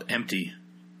come up empty,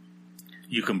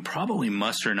 you can probably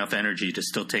muster enough energy to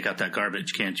still take out that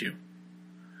garbage, can't you?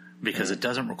 Because it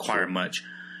doesn't require much.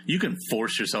 You can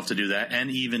force yourself to do that,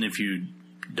 and even if you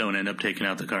don't end up taking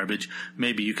out the garbage,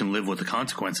 maybe you can live with the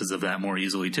consequences of that more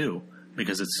easily too,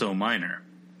 because it's so minor.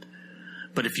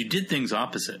 But if you did things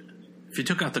opposite, if you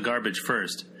took out the garbage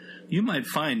first, you might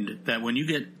find that when you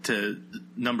get to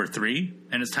number 3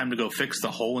 and it's time to go fix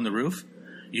the hole in the roof,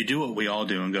 you do what we all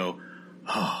do and go,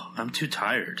 oh, I'm too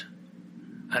tired.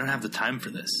 I don't have the time for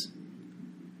this.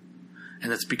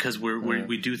 And that's because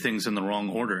we do things in the wrong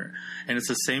order. And it's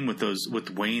the same with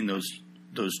weighing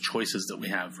those choices that we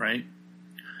have, right?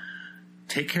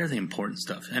 Take care of the important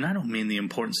stuff. And I don't mean the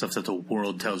important stuff that the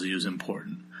world tells you is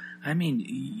important. I mean,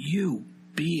 you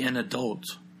be an adult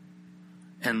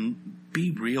and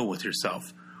be real with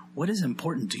yourself. What is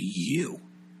important to you?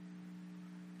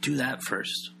 Do that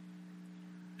first.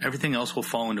 Everything else will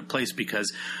fall into place,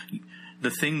 because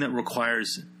the thing that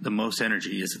requires the most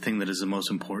energy is the thing that is the most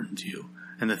important to you.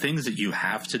 And the things that you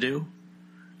have to do,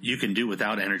 you can do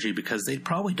without energy because they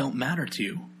probably don't matter to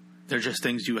you. They're just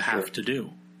things you have to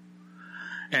do.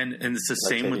 And it's the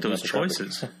same with those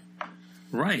choices.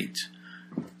 Right.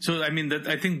 So, I mean,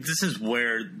 I think this is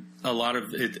where a lot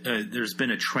of it, there's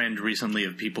been a trend recently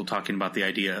of people talking about the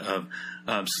idea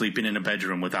of sleeping in a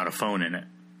bedroom without a phone in it.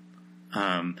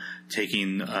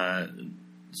 Taking,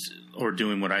 or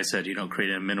doing what I said,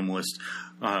 creating a minimalist,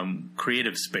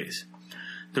 creative space.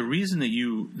 The reason that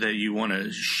you want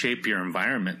to shape your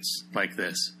environments like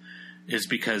this is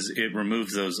because it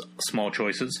removes those small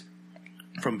choices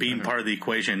from being part of the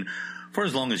equation for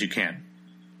as long as you can.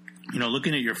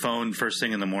 Looking at your phone first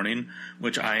thing in the morning,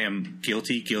 which I am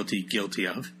guilty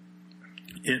of,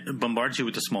 it bombards you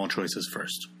with the small choices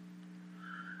first.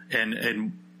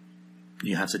 And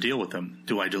you have to deal with them.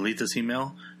 Do I delete this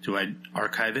email? Do I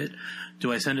archive it?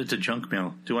 Do I send it to junk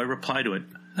mail? Do I reply to it?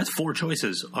 That's 4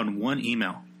 choices on one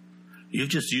email. You've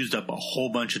just used up a whole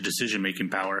bunch of decision-making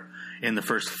power in the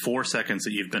first 4 seconds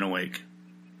that you've been awake.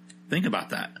 Think about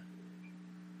that.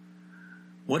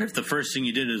 What if the first thing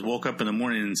you did is woke up in the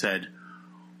morning and said,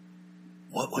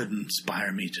 what would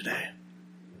inspire me today?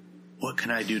 What can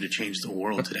I do to change the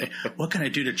world today? What can I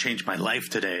do to change my life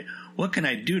today? What can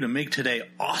I do to make today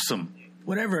awesome?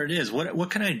 Whatever it is, what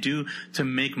can I do to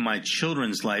make my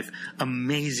children's life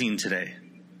amazing today?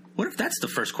 What if that's the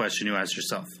first question you ask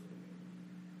yourself?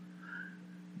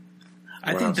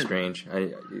 I think that's strange.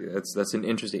 That's an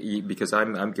interesting, because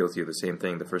I'm guilty of the same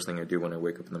thing. The first thing I do when I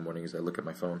wake up in the morning is I look at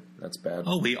my phone. That's bad.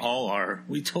 Oh, we all are.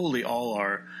 We totally all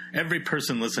are. Every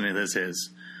person listening to this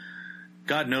is.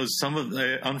 God knows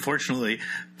unfortunately,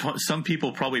 some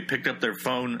people probably picked up their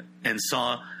phone and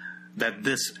saw that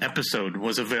this episode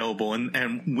was available,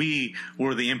 and we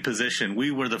were the imposition.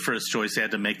 We were the first choice they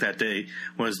had to make that day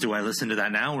was, do I listen to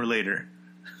that now or later?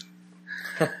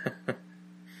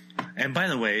 And by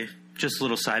the way, just a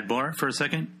little sidebar for a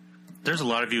second. There's a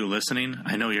lot of you listening.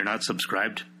 I know you're not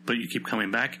subscribed, but you keep coming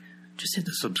back. Just hit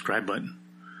the subscribe button.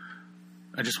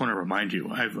 I just want to remind you.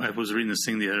 I was reading this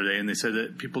thing the other day, and they said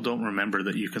that people don't remember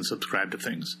that you can subscribe to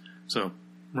things. So,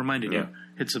 reminding you,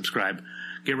 hit subscribe.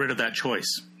 Get rid of that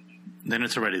choice. Then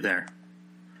it's already there.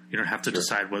 You don't have to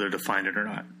decide whether to find it or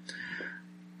not.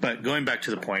 But going back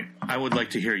to the point, I would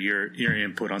like to hear your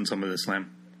input on some of this,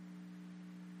 Lam.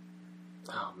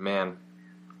 Oh, man.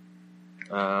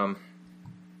 I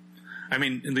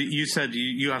mean, you said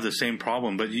you have the same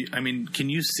problem, but can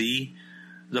you see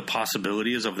the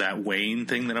possibilities of that weighing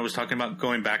thing that I was talking about,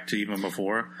 going back to even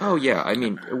before? Oh, yeah. I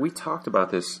mean, we talked about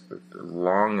this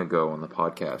long ago on the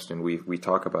podcast, and we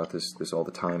talk about this all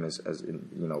the time as in,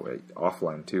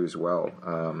 offline too as well,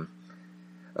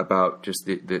 about just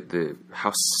the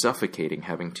how suffocating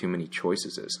having too many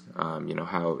choices is.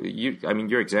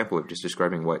 Your example of just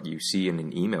describing what you see in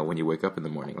an email when you wake up in the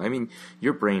morning. I mean,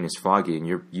 your brain is foggy, and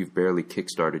you've barely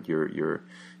kickstarted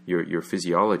your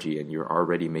physiology, and you're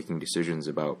already making decisions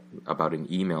about an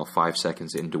email 5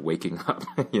 seconds into waking up.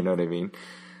 You know what I mean?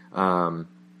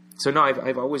 So no,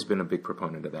 I've always been a big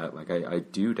proponent of that. Like I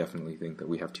do definitely think that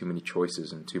we have too many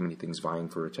choices and too many things vying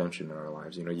for attention in our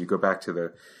lives. You go back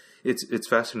to it's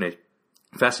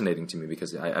fascinating to me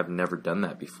because I've never done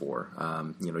that before.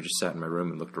 Just sat in my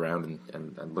room and looked around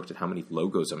and looked at how many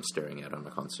logos I'm staring at on a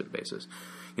constant basis.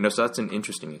 So that's an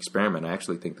interesting experiment. I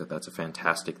actually think that that's a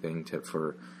fantastic thing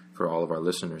for all of our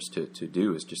listeners to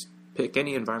do, is just pick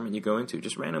any environment you go into.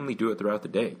 Just randomly do it throughout the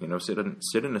day. Sit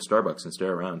in a Starbucks and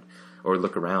stare around or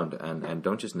look around and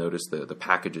don't just notice the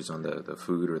packages on the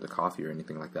food or the coffee or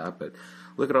anything like that, but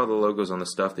look at all the logos on the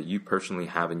stuff that you personally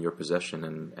have in your possession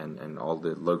and all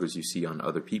the logos you see on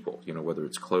other people, whether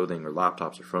it's clothing or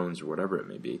laptops or phones or whatever it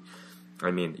may be. I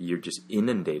mean, you're just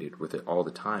inundated with it all the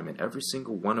time, and every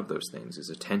single one of those things is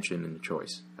attention and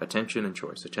choice. Attention and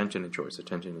choice, attention and choice,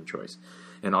 attention and choice.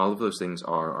 And all of those things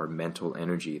are mental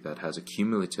energy that has a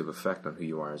cumulative effect on who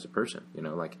you are as a person.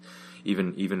 Like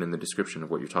even in the description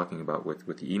of what you're talking about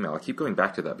with the email, I keep going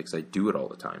back to that because I do it all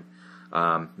the time.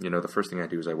 The first thing I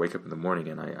do is I wake up in the morning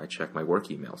and I check my work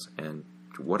emails, and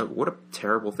what a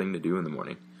terrible thing to do in the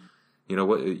morning.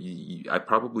 I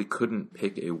probably couldn't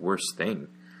pick a worse thing.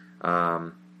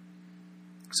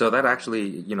 So that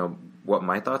actually, what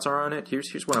my thoughts are on it,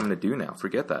 here's what I'm going to do now.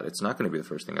 Forget that. It's not going to be the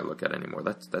first thing I look at anymore.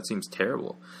 That seems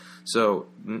terrible. So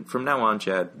from now on,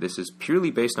 Chad, this is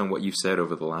purely based on what you've said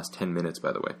over the last 10 minutes,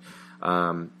 by the way.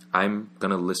 I'm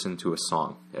going to listen to a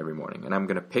song every morning, and I'm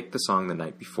going to pick the song the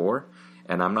night before,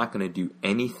 and I'm not going to do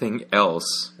anything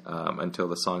else until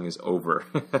the song is over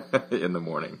in the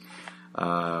morning.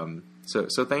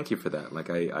 So thank you for that. Like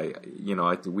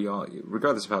we all,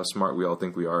 regardless of how smart we all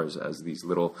think we are as these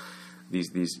little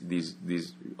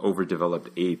these overdeveloped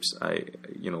apes,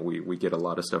 we get a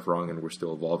lot of stuff wrong, and we're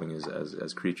still evolving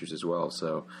as creatures as well.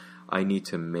 So I need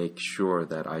to make sure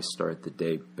that I start the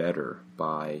day better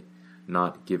by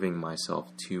not giving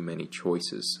myself too many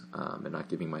choices, and not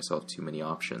giving myself too many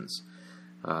options.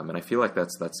 And I feel like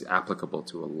that's applicable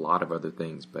to a lot of other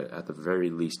things, but at the very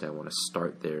least, I want to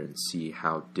start there and see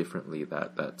how differently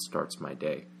that starts my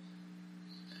day.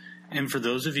 And for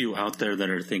those of you out there that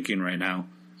are thinking right now,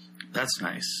 that's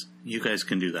nice. You guys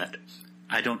can do that.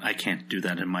 I can't do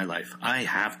that in my life. I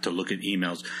have to look at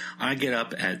emails. I get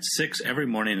up at 6 every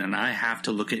morning, and I have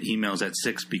to look at emails at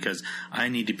 6 because I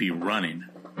need to be running.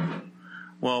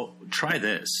 Well, try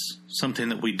this. Something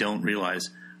that we don't realize.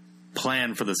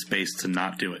 Plan for the space to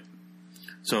not do it.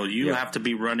 So you have to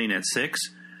be running at 6.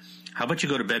 How about you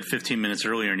go to bed 15 minutes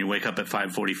earlier and you wake up at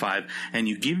 5:45 and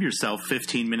you give yourself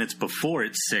 15 minutes before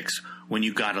it's 6 when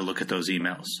you got to look at those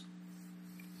emails.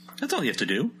 That's all you have to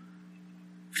do.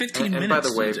 15 minutes. And by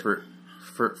the way,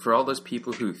 for all those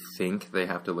people who think they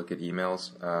have to look at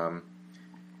emails,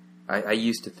 I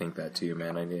used to think that too,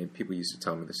 man. People used to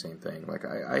tell me the same thing. Like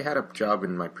I had a job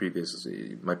in my previous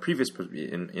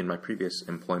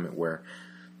employment where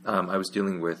I was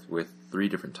dealing with 3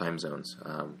 different time zones.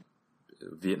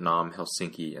 Vietnam,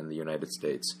 Helsinki, and the United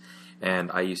States.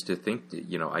 And I used to think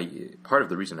that, part of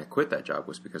the reason I quit that job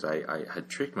was because I had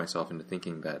tricked myself into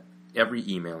thinking that every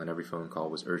email and every phone call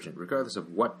was urgent, regardless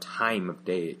of what time of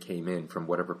day it came in from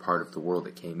whatever part of the world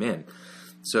it came in.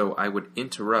 So I would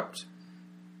interrupt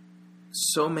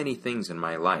so many things in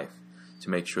my life to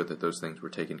make sure that those things were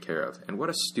taken care of. And what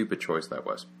a stupid choice that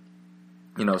was.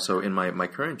 So in my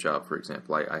current job, for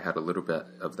example, I had a little bit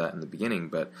of that in the beginning,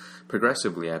 but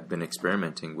progressively I've been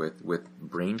experimenting with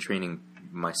brain training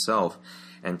myself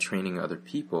and training other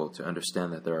people to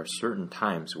understand that there are certain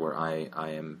times where I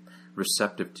am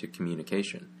receptive to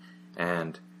communication.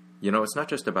 And, it's not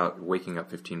just about waking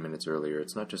up 15 minutes earlier.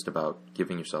 It's not just about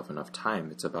giving yourself enough time.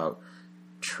 It's about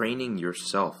training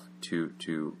yourself to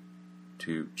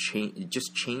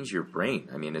change your brain.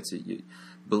 I mean,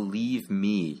 believe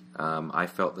me, I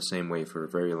felt the same way for a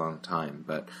very long time.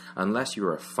 But unless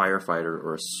you're a firefighter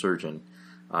or a surgeon,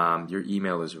 your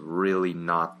email is really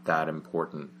not that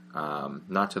important.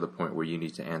 Not to the point where you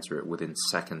need to answer it within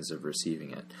seconds of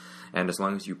receiving it. And as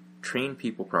long as you train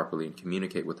people properly and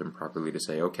communicate with them properly to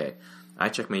say, okay, I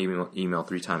check my email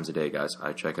 3 times a day, guys.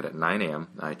 I check it at 9 a.m.,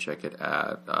 I check it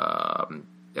at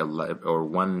 11 or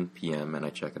 1 p.m., and I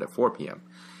check it at 4 p.m.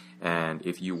 And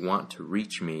if you want to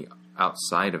reach me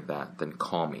outside of that, then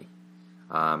call me.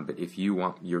 But if you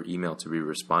want your email to be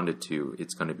responded to,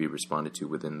 it's going to be responded to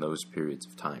within those periods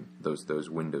of time, those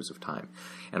windows of time.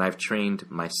 And I've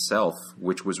trained myself,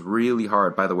 which was really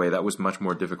hard. By the way, that was much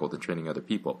more difficult than training other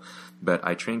people. But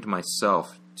I trained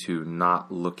myself to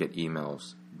not look at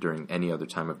emails during any other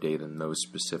time of day than those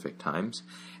specific times.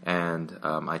 And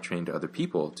I trained other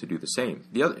people to do the same.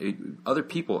 The other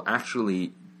people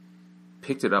actually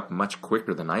picked it up much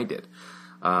quicker than I did.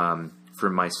 For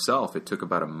myself, it took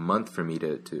about a month for me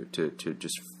to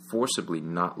just forcibly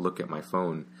not look at my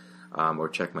phone or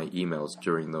check my emails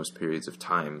during those periods of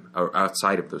time, or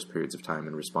outside of those periods of time,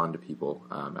 and respond to people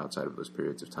outside of those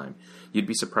periods of time. You'd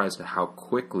be surprised at how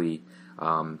quickly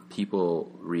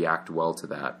people react well to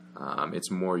that. It's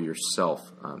more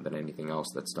yourself than anything else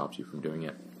that stops you from doing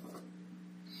it.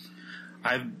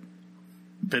 I've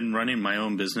been running my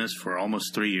own business for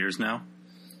almost 3 years now.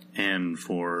 And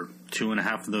for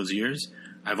 2.5 of those years,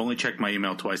 I've only checked my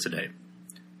email twice a day.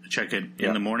 I check it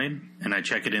in the morning, and I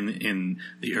check it in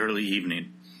the early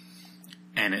evening.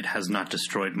 And it has not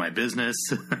destroyed my business.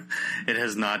 It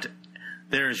has not.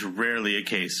 There is rarely a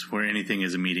case where anything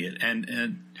is immediate.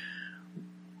 And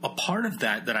a part of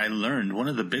that I learned, one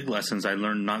of the big lessons I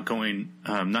learned not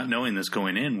knowing this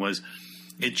going in, was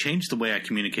it changed the way I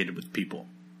communicated with people.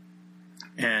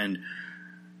 And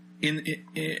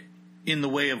in the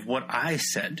way of what I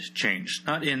said changed,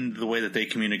 not in the way that they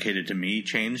communicated to me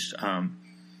changed.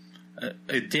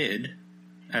 It did,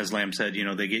 as Lamb said,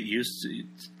 they get used to,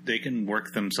 they can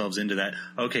work themselves into that.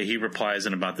 Okay, he replies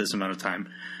in about this amount of time.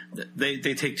 They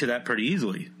take to that pretty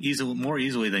more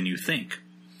easily than you think.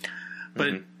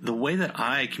 But the way that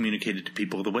I communicated to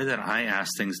people, the way that I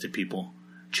asked things to people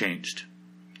changed,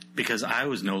 because I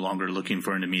was no longer looking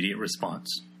for an immediate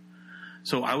response.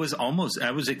 So I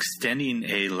was extending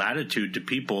a latitude to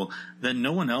people that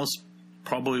no one else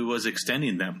probably was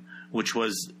extending them, which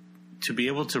was to be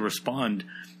able to respond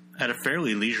at a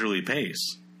fairly leisurely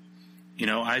pace.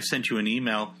 I sent you an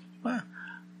email. Well,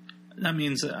 that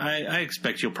means I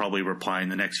expect you'll probably reply in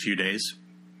the next few days.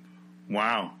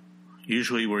 Wow.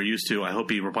 Usually we're used to, I hope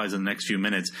he replies in the next few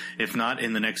minutes. If not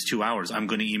in the next 2 hours, I'm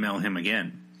going to email him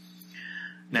again.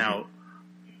 Now,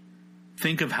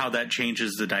 think of how that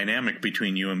changes the dynamic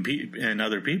between you and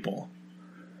other people.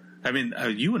 I mean,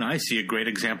 you and I see a great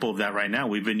example of that right now.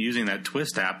 We've been using that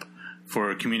Twist app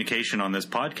for communication on this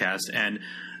podcast, and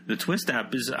the Twist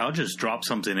app is, I'll just drop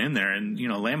something in there, and,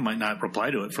 Lamb might not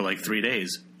reply to it for like 3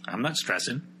 days. I'm not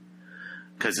stressing,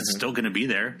 because it's still going to be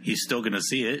there. He's still going to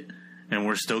see it, and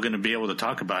we're still going to be able to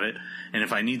talk about it. And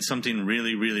if I need something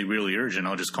really, really, really urgent,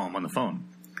 I'll just call him on the phone.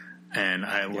 And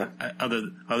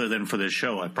other than for this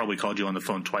show, I've probably called you on the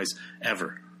phone twice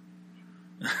ever.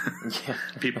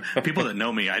 People that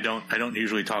know me, I don't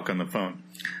usually talk on the phone.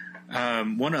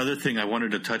 One other thing I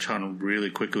wanted to touch on really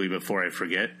quickly before I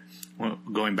forget,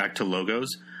 going back to logos,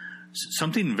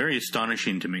 something very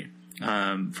astonishing to me.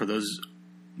 For those,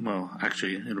 well,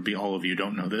 actually, it'll be all of you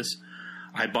don't know this.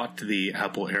 I bought the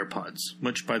Apple AirPods,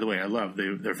 which, by the way, I love.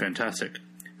 They're fantastic.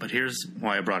 But here's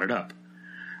why I brought it up.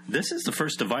 This is the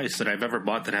first device that I've ever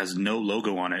bought that has no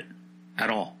logo on it at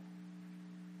all.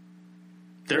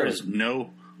 There is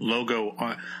no logo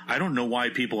on. I don't know why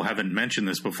people haven't mentioned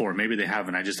this before. Maybe they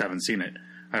haven't. I just haven't seen it.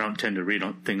 I don't tend to read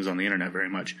things on the internet very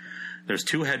much. There's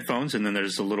 2 headphones, and then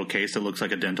there's a little case that looks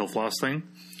like a dental floss thing.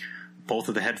 Both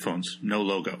of the headphones, no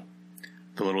logo.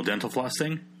 The little dental floss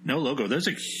thing, no logo. There's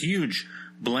a huge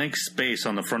blank space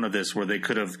on the front of this where they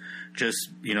could have just,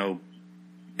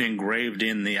 engraved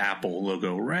in the Apple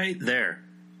logo right there.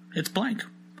 It's blank.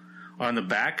 On the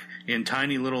back, in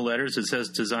tiny little letters, it says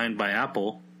designed by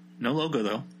Apple. No logo,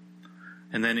 though.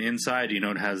 And then inside, it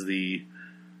has the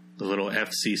little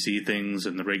FCC things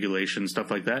and the regulation,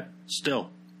 stuff like that. Still,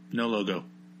 no logo.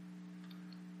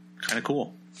 Kind of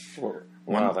cool.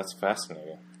 Wow, that's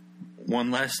fascinating. One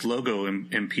less logo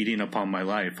impeding upon my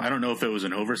life. I don't know if it was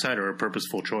an oversight or a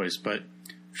purposeful choice, but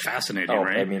fascinating,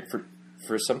 right? I mean,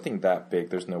 for something that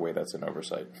big, there's no way that's an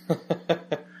oversight.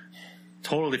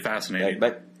 Totally fascinating.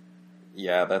 That's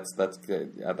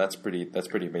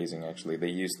pretty amazing. Actually, they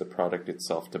use the product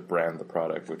itself to brand the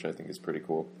product, which I think is pretty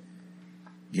cool.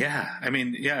 Yeah, I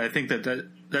mean, I think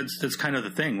that's kind of the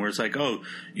thing where it's like,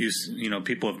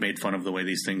 people have made fun of the way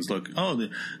these things look. Oh,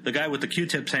 the guy with the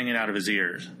Q-tips hanging out of his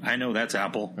ears. I know that's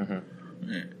Apple.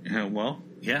 Mm-hmm. Well,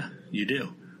 yeah, you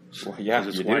do. Well, yeah,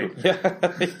 it's white. Do.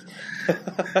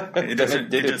 It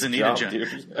doesn't need a jump.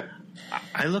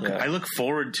 I look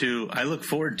forward to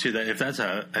that. If that's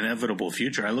an inevitable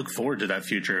future, I look forward to that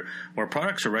future where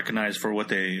products are recognized for what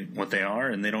they are,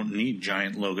 and they don't need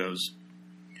giant logos.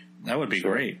 That would be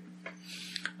great.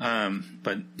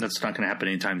 But that's not going to happen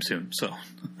anytime soon. So,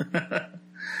 it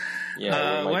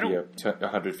might be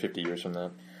 150 years from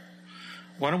now.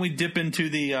 Why don't we dip into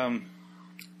the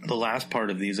last part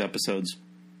of these episodes?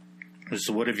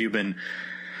 So, what have you been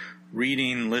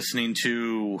reading, listening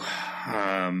to,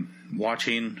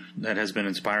 watching that has been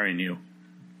inspiring you,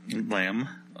 Lamb?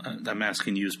 I'm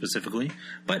asking you specifically.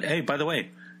 But hey, by the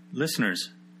way, listeners.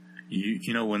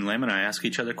 When Lamb and I ask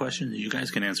each other questions, you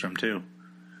guys can answer them too.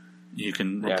 You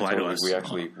can reply to us.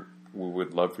 We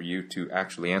would love for you to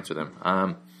actually answer them.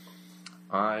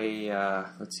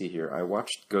 Let's see here. I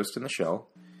watched Ghost in the Shell,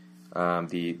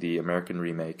 the American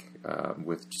remake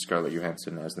with Scarlett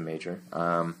Johansson as the Major,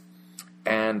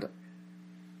 and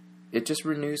it just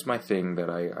renews my thing that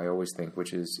I always think,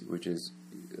 which is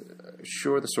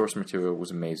sure, the source material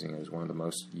was amazing. It was one of the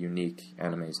most unique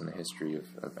animes in the history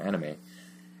of anime.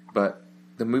 But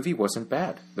the movie wasn't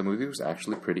bad. The movie was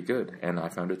actually pretty good, and I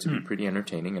found it to be pretty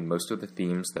entertaining. And most of the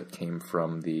themes that came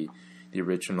from the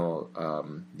original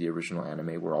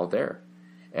anime were all there.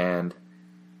 And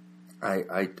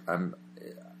I'm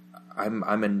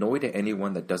annoyed at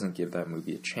anyone that doesn't give that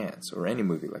movie a chance, or any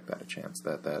movie like that a chance.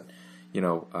 That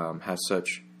has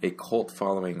such a cult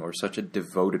following, or such a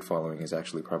devoted following is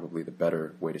actually probably the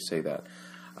better way to say that.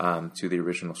 To the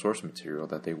original source material,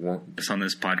 that they won't. On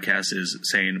this podcast is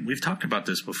saying, we've talked about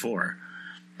this before,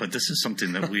 but this is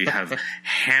something that we have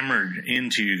hammered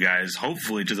into you guys,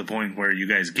 hopefully to the point where you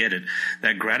guys get it,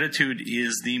 that gratitude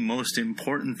is the most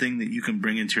important thing that you can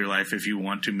bring into your life if you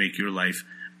want to make your life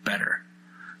better.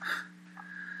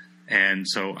 And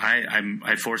so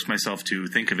I force myself to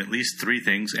think of at least 3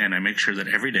 things, and I make sure that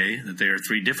every day that they are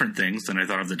 3 different things than I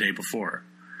thought of the day before.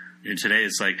 And today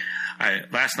it's like,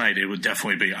 last night it would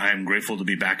definitely be, I am grateful to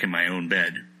be back in my own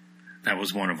bed. That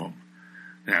was one of them.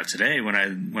 Now today, when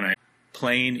I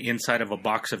playing inside of a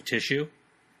box of tissue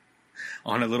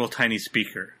on a little tiny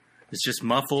speaker, it's just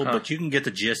muffled, but you can get the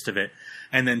gist of it.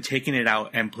 And then taking it out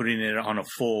and putting it on a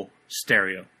full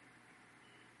stereo.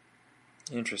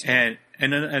 Interesting.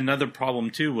 And another problem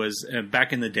too was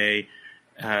back in that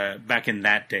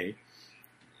day,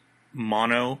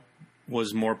 mono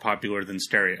was more popular than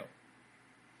stereo.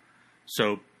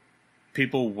 So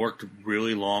people worked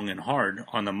really long and hard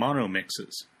on the mono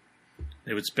mixes.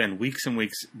 They would spend weeks and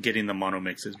weeks getting the mono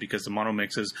mixes because the mono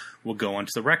mixes will go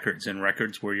onto the records, and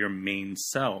records were your main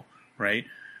sell, right?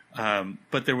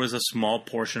 But there was a small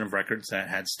portion of records that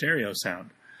had stereo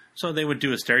sound. So they would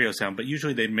do a stereo sound, but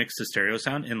usually they'd mix the stereo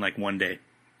sound in like one day.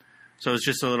 So it's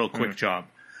just a little quick job.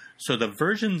 So the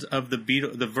versions of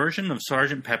the version of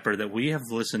Sgt. Pepper that we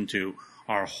have listened to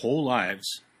our whole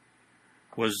lives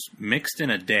was mixed in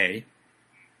a day,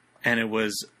 and it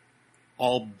was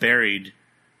all buried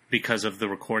because of the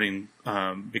recording,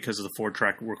 because of the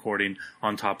 4-track recording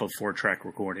on top of 4-track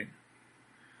recording.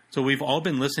 So we've all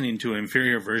been listening to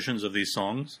inferior versions of these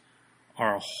songs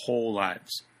our whole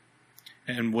lives.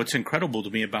 And what's incredible to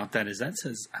me about that is that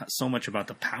says so much about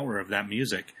the power of that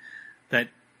music, that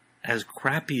as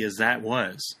crappy as that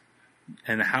was,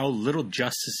 and how little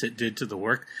justice it did to the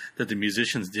work that the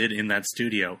musicians did in that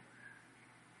studio,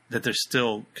 that they're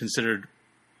still considered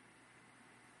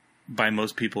by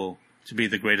most people to be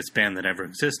the greatest band that ever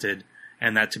existed,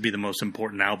 and that to be the most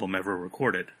important album ever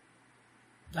recorded.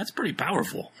 That's pretty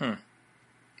powerful.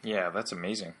 Yeah, that's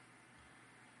amazing.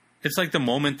 It's like the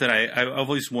moment that I've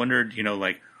always wondered, you know,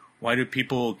 like, why do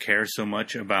people care so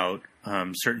much about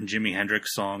certain Jimi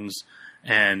Hendrix songs?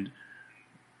 And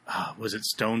was it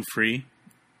Stone Free?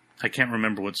 I can't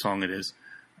remember what song it is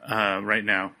right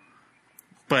now.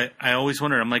 But I always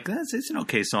wondered, I'm like, it's an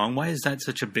okay song. Why is that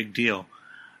such a big deal?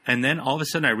 And then all of a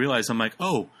sudden I realized, I'm like,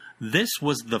 oh, this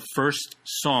was the first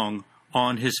song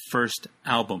on his first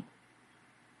album.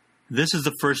 This is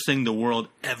the first thing the world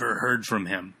ever heard from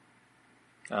him.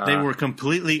 They were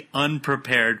completely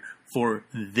unprepared for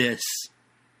this.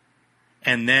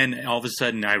 And then all of a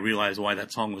sudden I realized why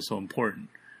that song was so important.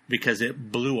 Because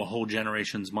it blew a whole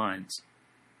generation's minds.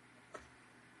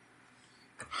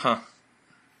 Huh.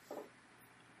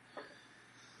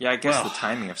 Yeah, I guess the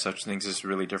timing of such things is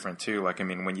really different too. Like, I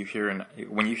mean, when you hear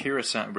a sound,